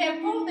allez être prêts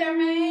pour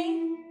demain.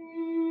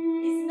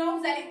 Et sinon,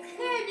 vous allez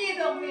très bien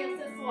dormir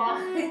ce soir.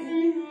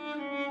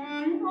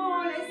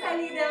 On laisse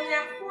aller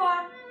dernière fois.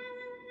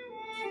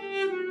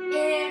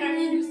 Et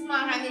revenez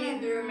doucement, ramenez les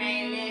deux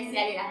mains, laissez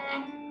aller la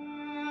tête.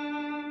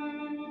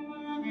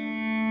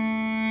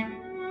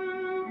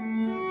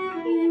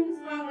 Et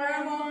doucement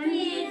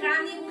remontez,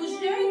 ramenez vos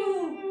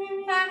genoux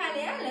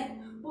parallèles.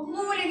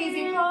 Roulez les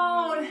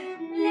épaules,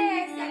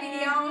 laissez aller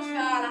les hanches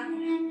vers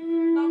l'arrière.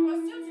 Donc,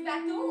 posture du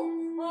bateau,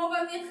 on va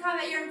venir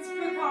travailler un petit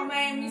peu quand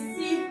même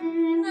ici.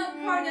 Notre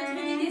corps, notre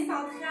unité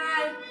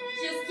centrale.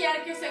 Juste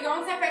quelques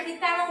secondes, ça peut être les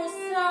talons au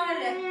sol.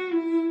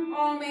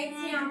 On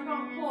maintient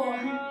encore pour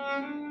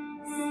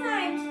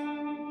 5,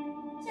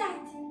 4,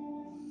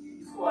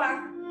 3,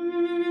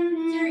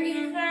 2 et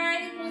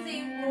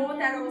redéposez vos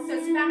talons au sol.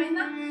 Super,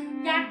 maintenant,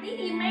 gardez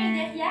les mains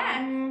derrière.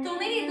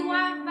 Tournez les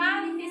doigts vers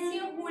les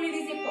fessiers, roulez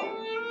les épaules.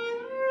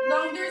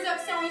 Donc, deux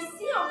options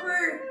ici. On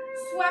peut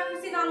soit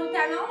pousser dans nos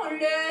talons,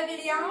 lever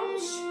les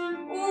hanches,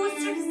 ou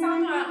ceux qui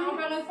sentent encore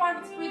une fois un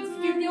petit peu de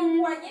difficulté au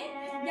poignet,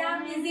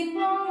 garde les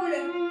épaules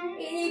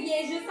et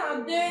bien juste en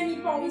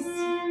demi-pont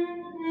ici.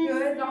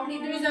 Good. Donc, les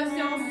deux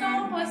options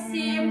sont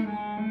possibles.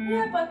 Il n'y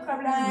a pas de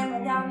problème.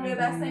 On garde le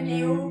bassin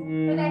bien haut.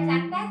 Peut-être la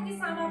tête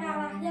descendant vers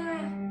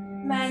l'arrière.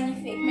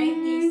 Magnifique.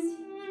 Maintenez ici.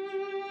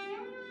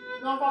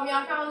 Donc, on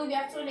vient encore en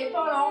ouverture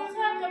d'épaule. On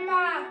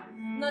prépare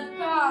notre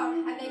corps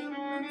avec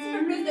un petit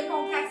peu plus de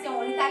contraction.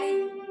 On est allé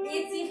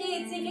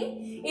étirer.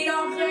 Et là,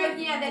 on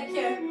revient avec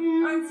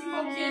un petit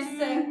focus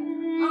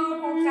en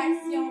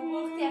contraction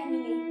pour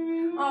terminer.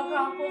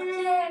 Encore pour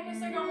quelques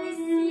secondes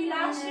ici.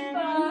 Lâchez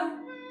pas.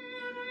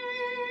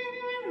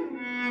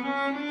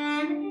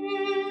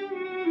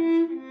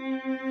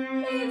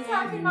 Et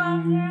tranquillement,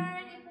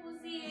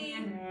 redéposer.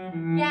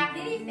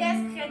 Gardez les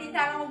fesses près des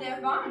talons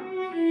devant.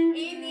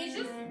 Et venez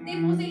juste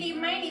déposer les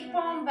mains, les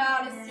paumes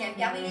vers le ciel.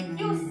 Gardez les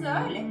pieds au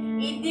sol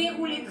et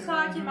déroulez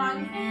tranquillement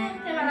une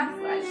vertèbre à la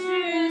fois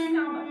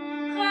jusqu'en bas.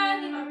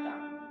 Prenez votre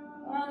temps.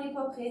 On n'est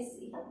pas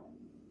pressé.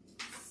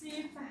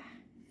 Super.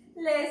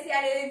 Laissez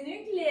aller le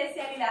nuque, laissez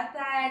aller la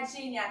tête.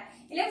 Génial.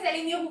 Et là, vous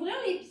allez venir ouvrir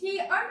les pieds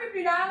un peu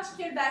plus larges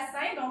que le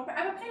bassin. Donc,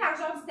 à peu près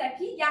largeur du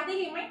tapis.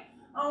 Gardez les mains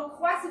en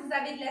croix si vous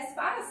avez de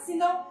l'espace.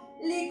 Sinon,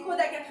 les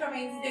coudes à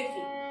 90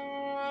 degrés.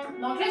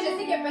 Donc là, je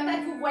sais que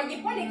peut-être vous ne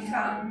voyez pas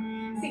l'écran.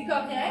 C'est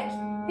correct.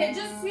 Faites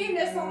juste suivre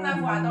le son de ma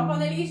voix. Donc,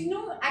 on a les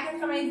genoux à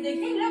 90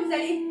 degrés. Là, vous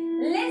allez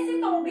laisser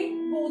tomber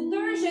vos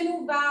deux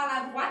genoux vers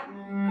la droite,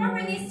 comme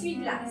un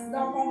essuie-glace.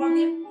 Donc, on va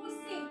venir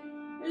pousser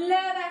le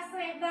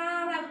bassin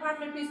vers la droite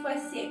le plus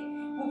possible.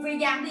 Vous pouvez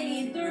garder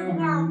les deux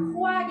bras en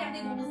croix,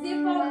 garder vos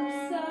épaules au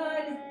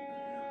sol.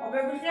 On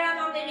veut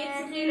vraiment venir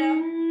étirer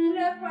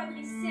le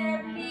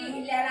quadriceps,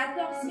 la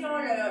torsion,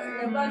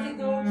 le bas du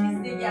dos qui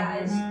se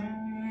dégage.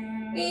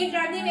 Et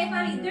ramenez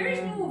maintenant les deux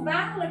genoux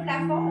vers le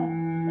plafond.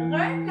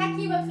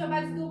 Replaquez votre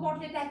bas du dos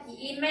contre le tapis.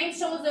 Et même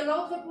chose de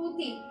l'autre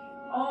côté.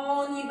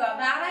 On y va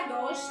vers la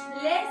gauche.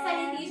 Laisse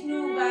aller les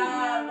genoux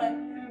vers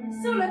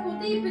sur le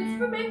côté. Tu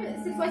peux même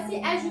cette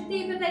fois-ci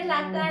ajouter peut-être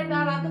la tête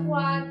vers la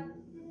droite.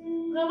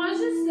 Vraiment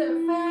juste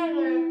faire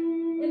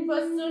une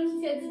posture qui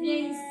fait du bien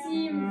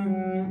ici.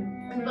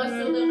 Une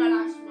posture de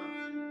relâchement.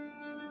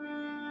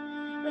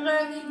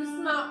 Revenez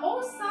doucement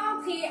au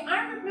centre et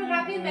un peu plus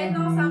rapide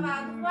maintenant, on s'en va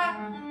à droite.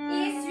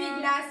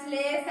 Essuie-glace,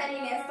 laisse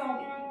aller, laisse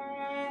tomber.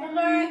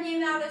 Reviens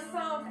vers le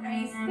centre,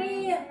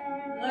 inspire,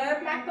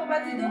 replaque ton bas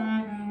du dos.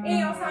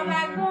 Et on s'en va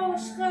à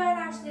gauche,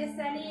 relâche, laisse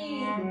aller.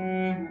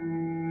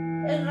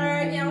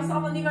 Reviens, on s'en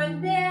va, on y va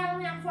une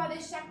dernière fois de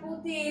chaque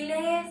côté.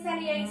 Laisse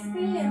aller,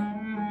 inspire.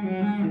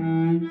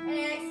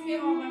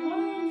 Expire, on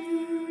remonte.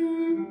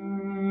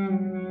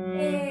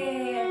 Et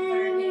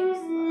reviens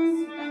doucement,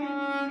 super.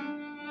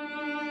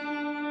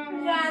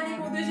 Ramenez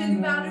vos deux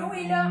genoux vers le haut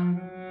et là,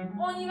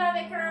 on y va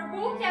avec un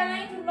beau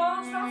câlin tout le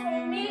monde. Je pense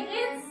qu'on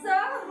mérite ça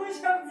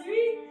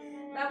aujourd'hui,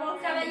 d'avoir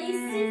travaillé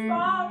si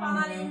fort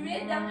pendant les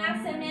 8 dernières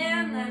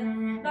semaines.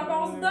 Donc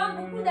on se donne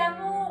beaucoup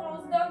d'amour, on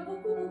se donne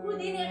beaucoup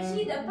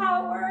d'énergie, de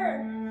power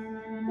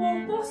pour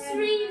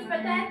poursuivre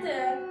peut-être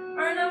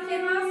un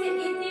entraînement cet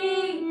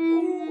été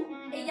ou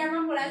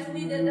également pour la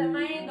journée de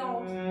demain.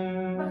 Donc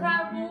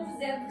bravo,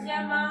 vous êtes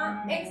vraiment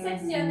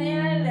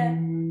exceptionnels.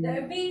 De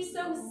vivre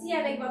ça aussi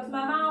avec votre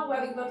maman ou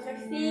avec votre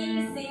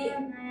fille, c'est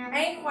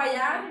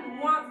incroyable.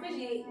 Moi, en tout cas,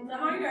 j'ai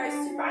vraiment eu un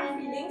super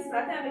feeling ce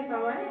matin avec ma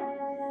mère.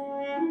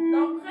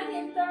 Donc,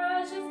 prenez le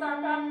temps, juste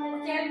encore pour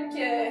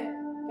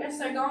quelques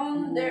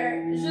secondes,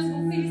 de juste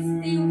vous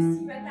féliciter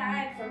aussi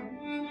peut-être.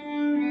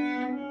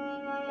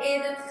 Et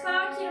de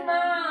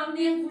tranquillement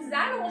venir vous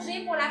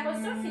allonger pour la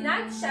posture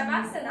finale du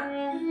Shavasana.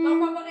 Donc,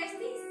 on va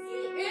rester ici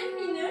 1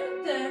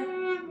 minute.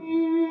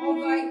 On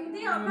va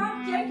écouter encore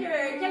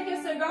quelques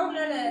secondes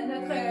là,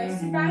 notre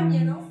super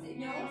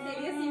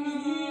violoncelliste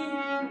Émilie.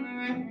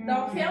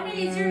 Donc, fermez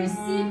les yeux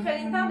ici,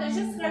 prenez le temps de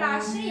juste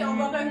relâcher et on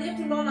va revenir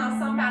tout le monde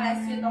ensemble par la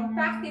suite. Donc,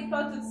 partez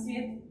pas tout de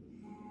suite.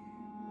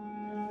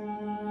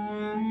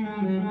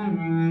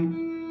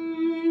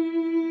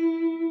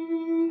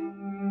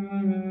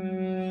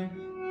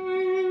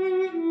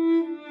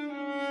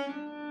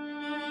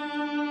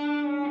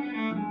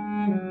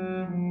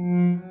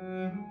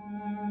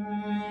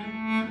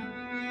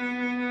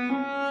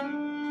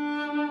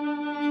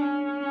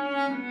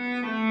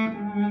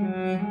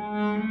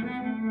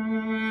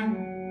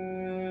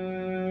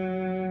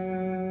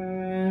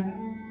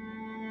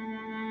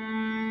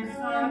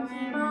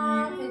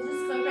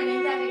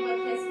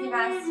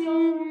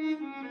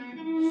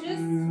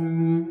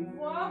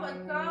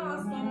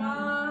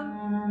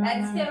 La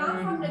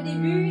différence entre le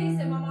début et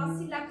ce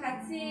moment-ci de la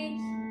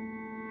pratique,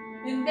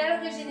 une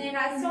belle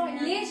régénération, une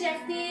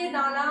légèreté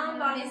dans l'âme,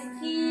 dans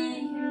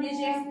l'esprit, une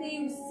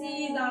légèreté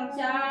aussi dans le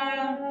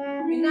cœur,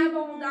 une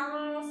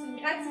abondance, une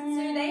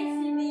gratitude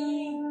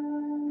infinie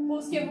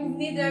pour ce que vous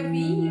venez de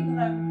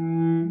vivre.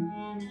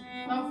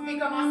 Donc, vous pouvez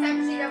commencer à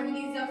bouger le bout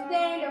des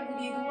orteils, le bout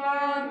des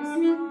doigts,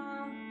 doucement.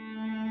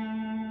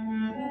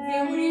 Vous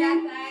pouvez rouler la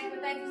tête,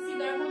 peut-être aussi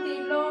d'un côté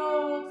et de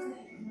l'autre.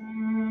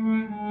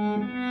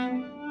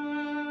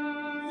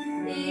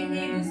 Et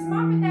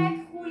doucement,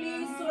 peut-être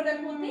rouler sur le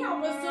côté en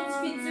posture du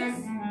fœtus.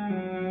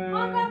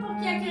 Encore pour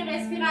quelques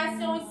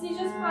respirations ici,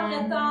 juste prendre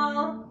le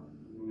temps.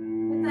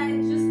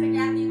 Peut-être juste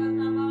regarder votre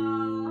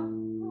maman.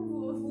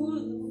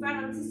 Vous faire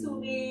un petit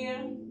sourire.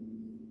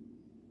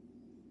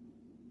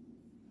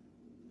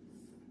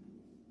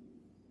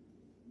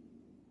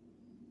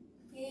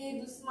 Et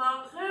doucement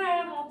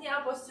remonter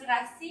en posture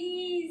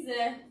assise.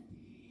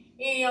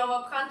 Et on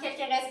va prendre quelques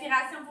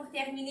respirations pour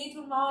terminer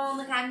tout le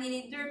monde. Ramenez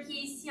les deux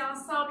pieds ici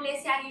ensemble,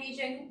 laissez aller les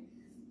genoux.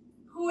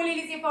 Roulez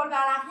les épaules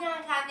vers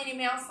l'arrière, ramenez les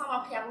mains ensemble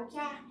en prière au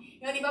cœur.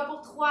 Et on y va pour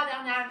 3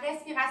 dernières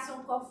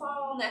respirations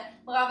profondes.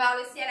 Bras vers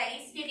le ciel,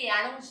 inspirez,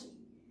 allongez.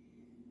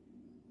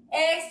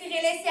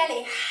 Expirez, laissez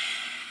aller.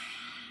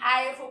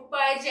 Allez, il ne faut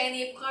pas être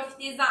gêné,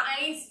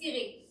 profitez-en,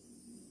 inspirez.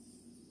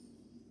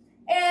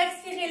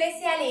 Expirez,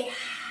 laissez aller.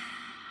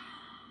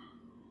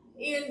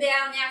 Et une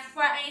dernière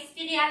fois,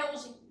 inspirez,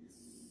 allongez.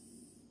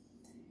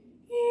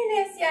 Et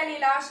laissez aller,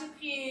 lâchez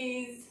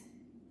prise.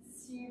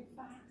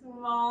 Super tout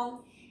le monde.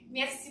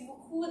 Merci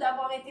beaucoup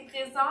d'avoir été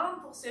présente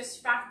pour ce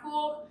super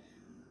cours.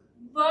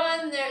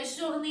 Bonne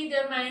journée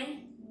demain.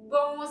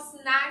 Bon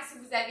snack si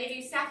vous avez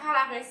réussi à faire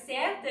la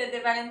recette de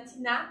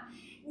Valentina.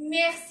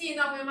 Merci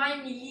énormément,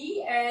 Émilie,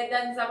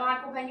 de nous avoir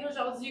accompagnés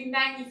aujourd'hui.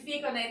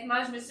 Magnifique,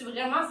 honnêtement. Je me suis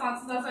vraiment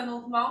sentie dans un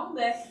autre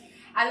monde.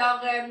 Alors,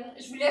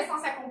 je vous laisse en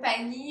sa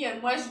compagnie.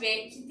 Moi, je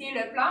vais quitter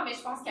le plan, mais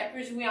je pense qu'elle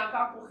peut jouer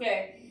encore pour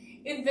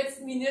une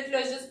petite minute,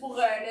 là, juste pour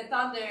le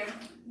temps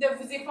de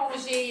vous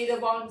éponger et de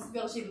boire une petite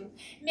gorgée d'eau.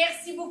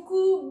 Merci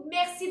beaucoup.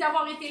 Merci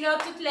d'avoir été là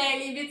toutes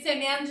les 8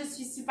 semaines. Je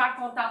suis super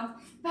contente.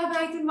 Bye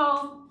bye tout le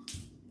monde.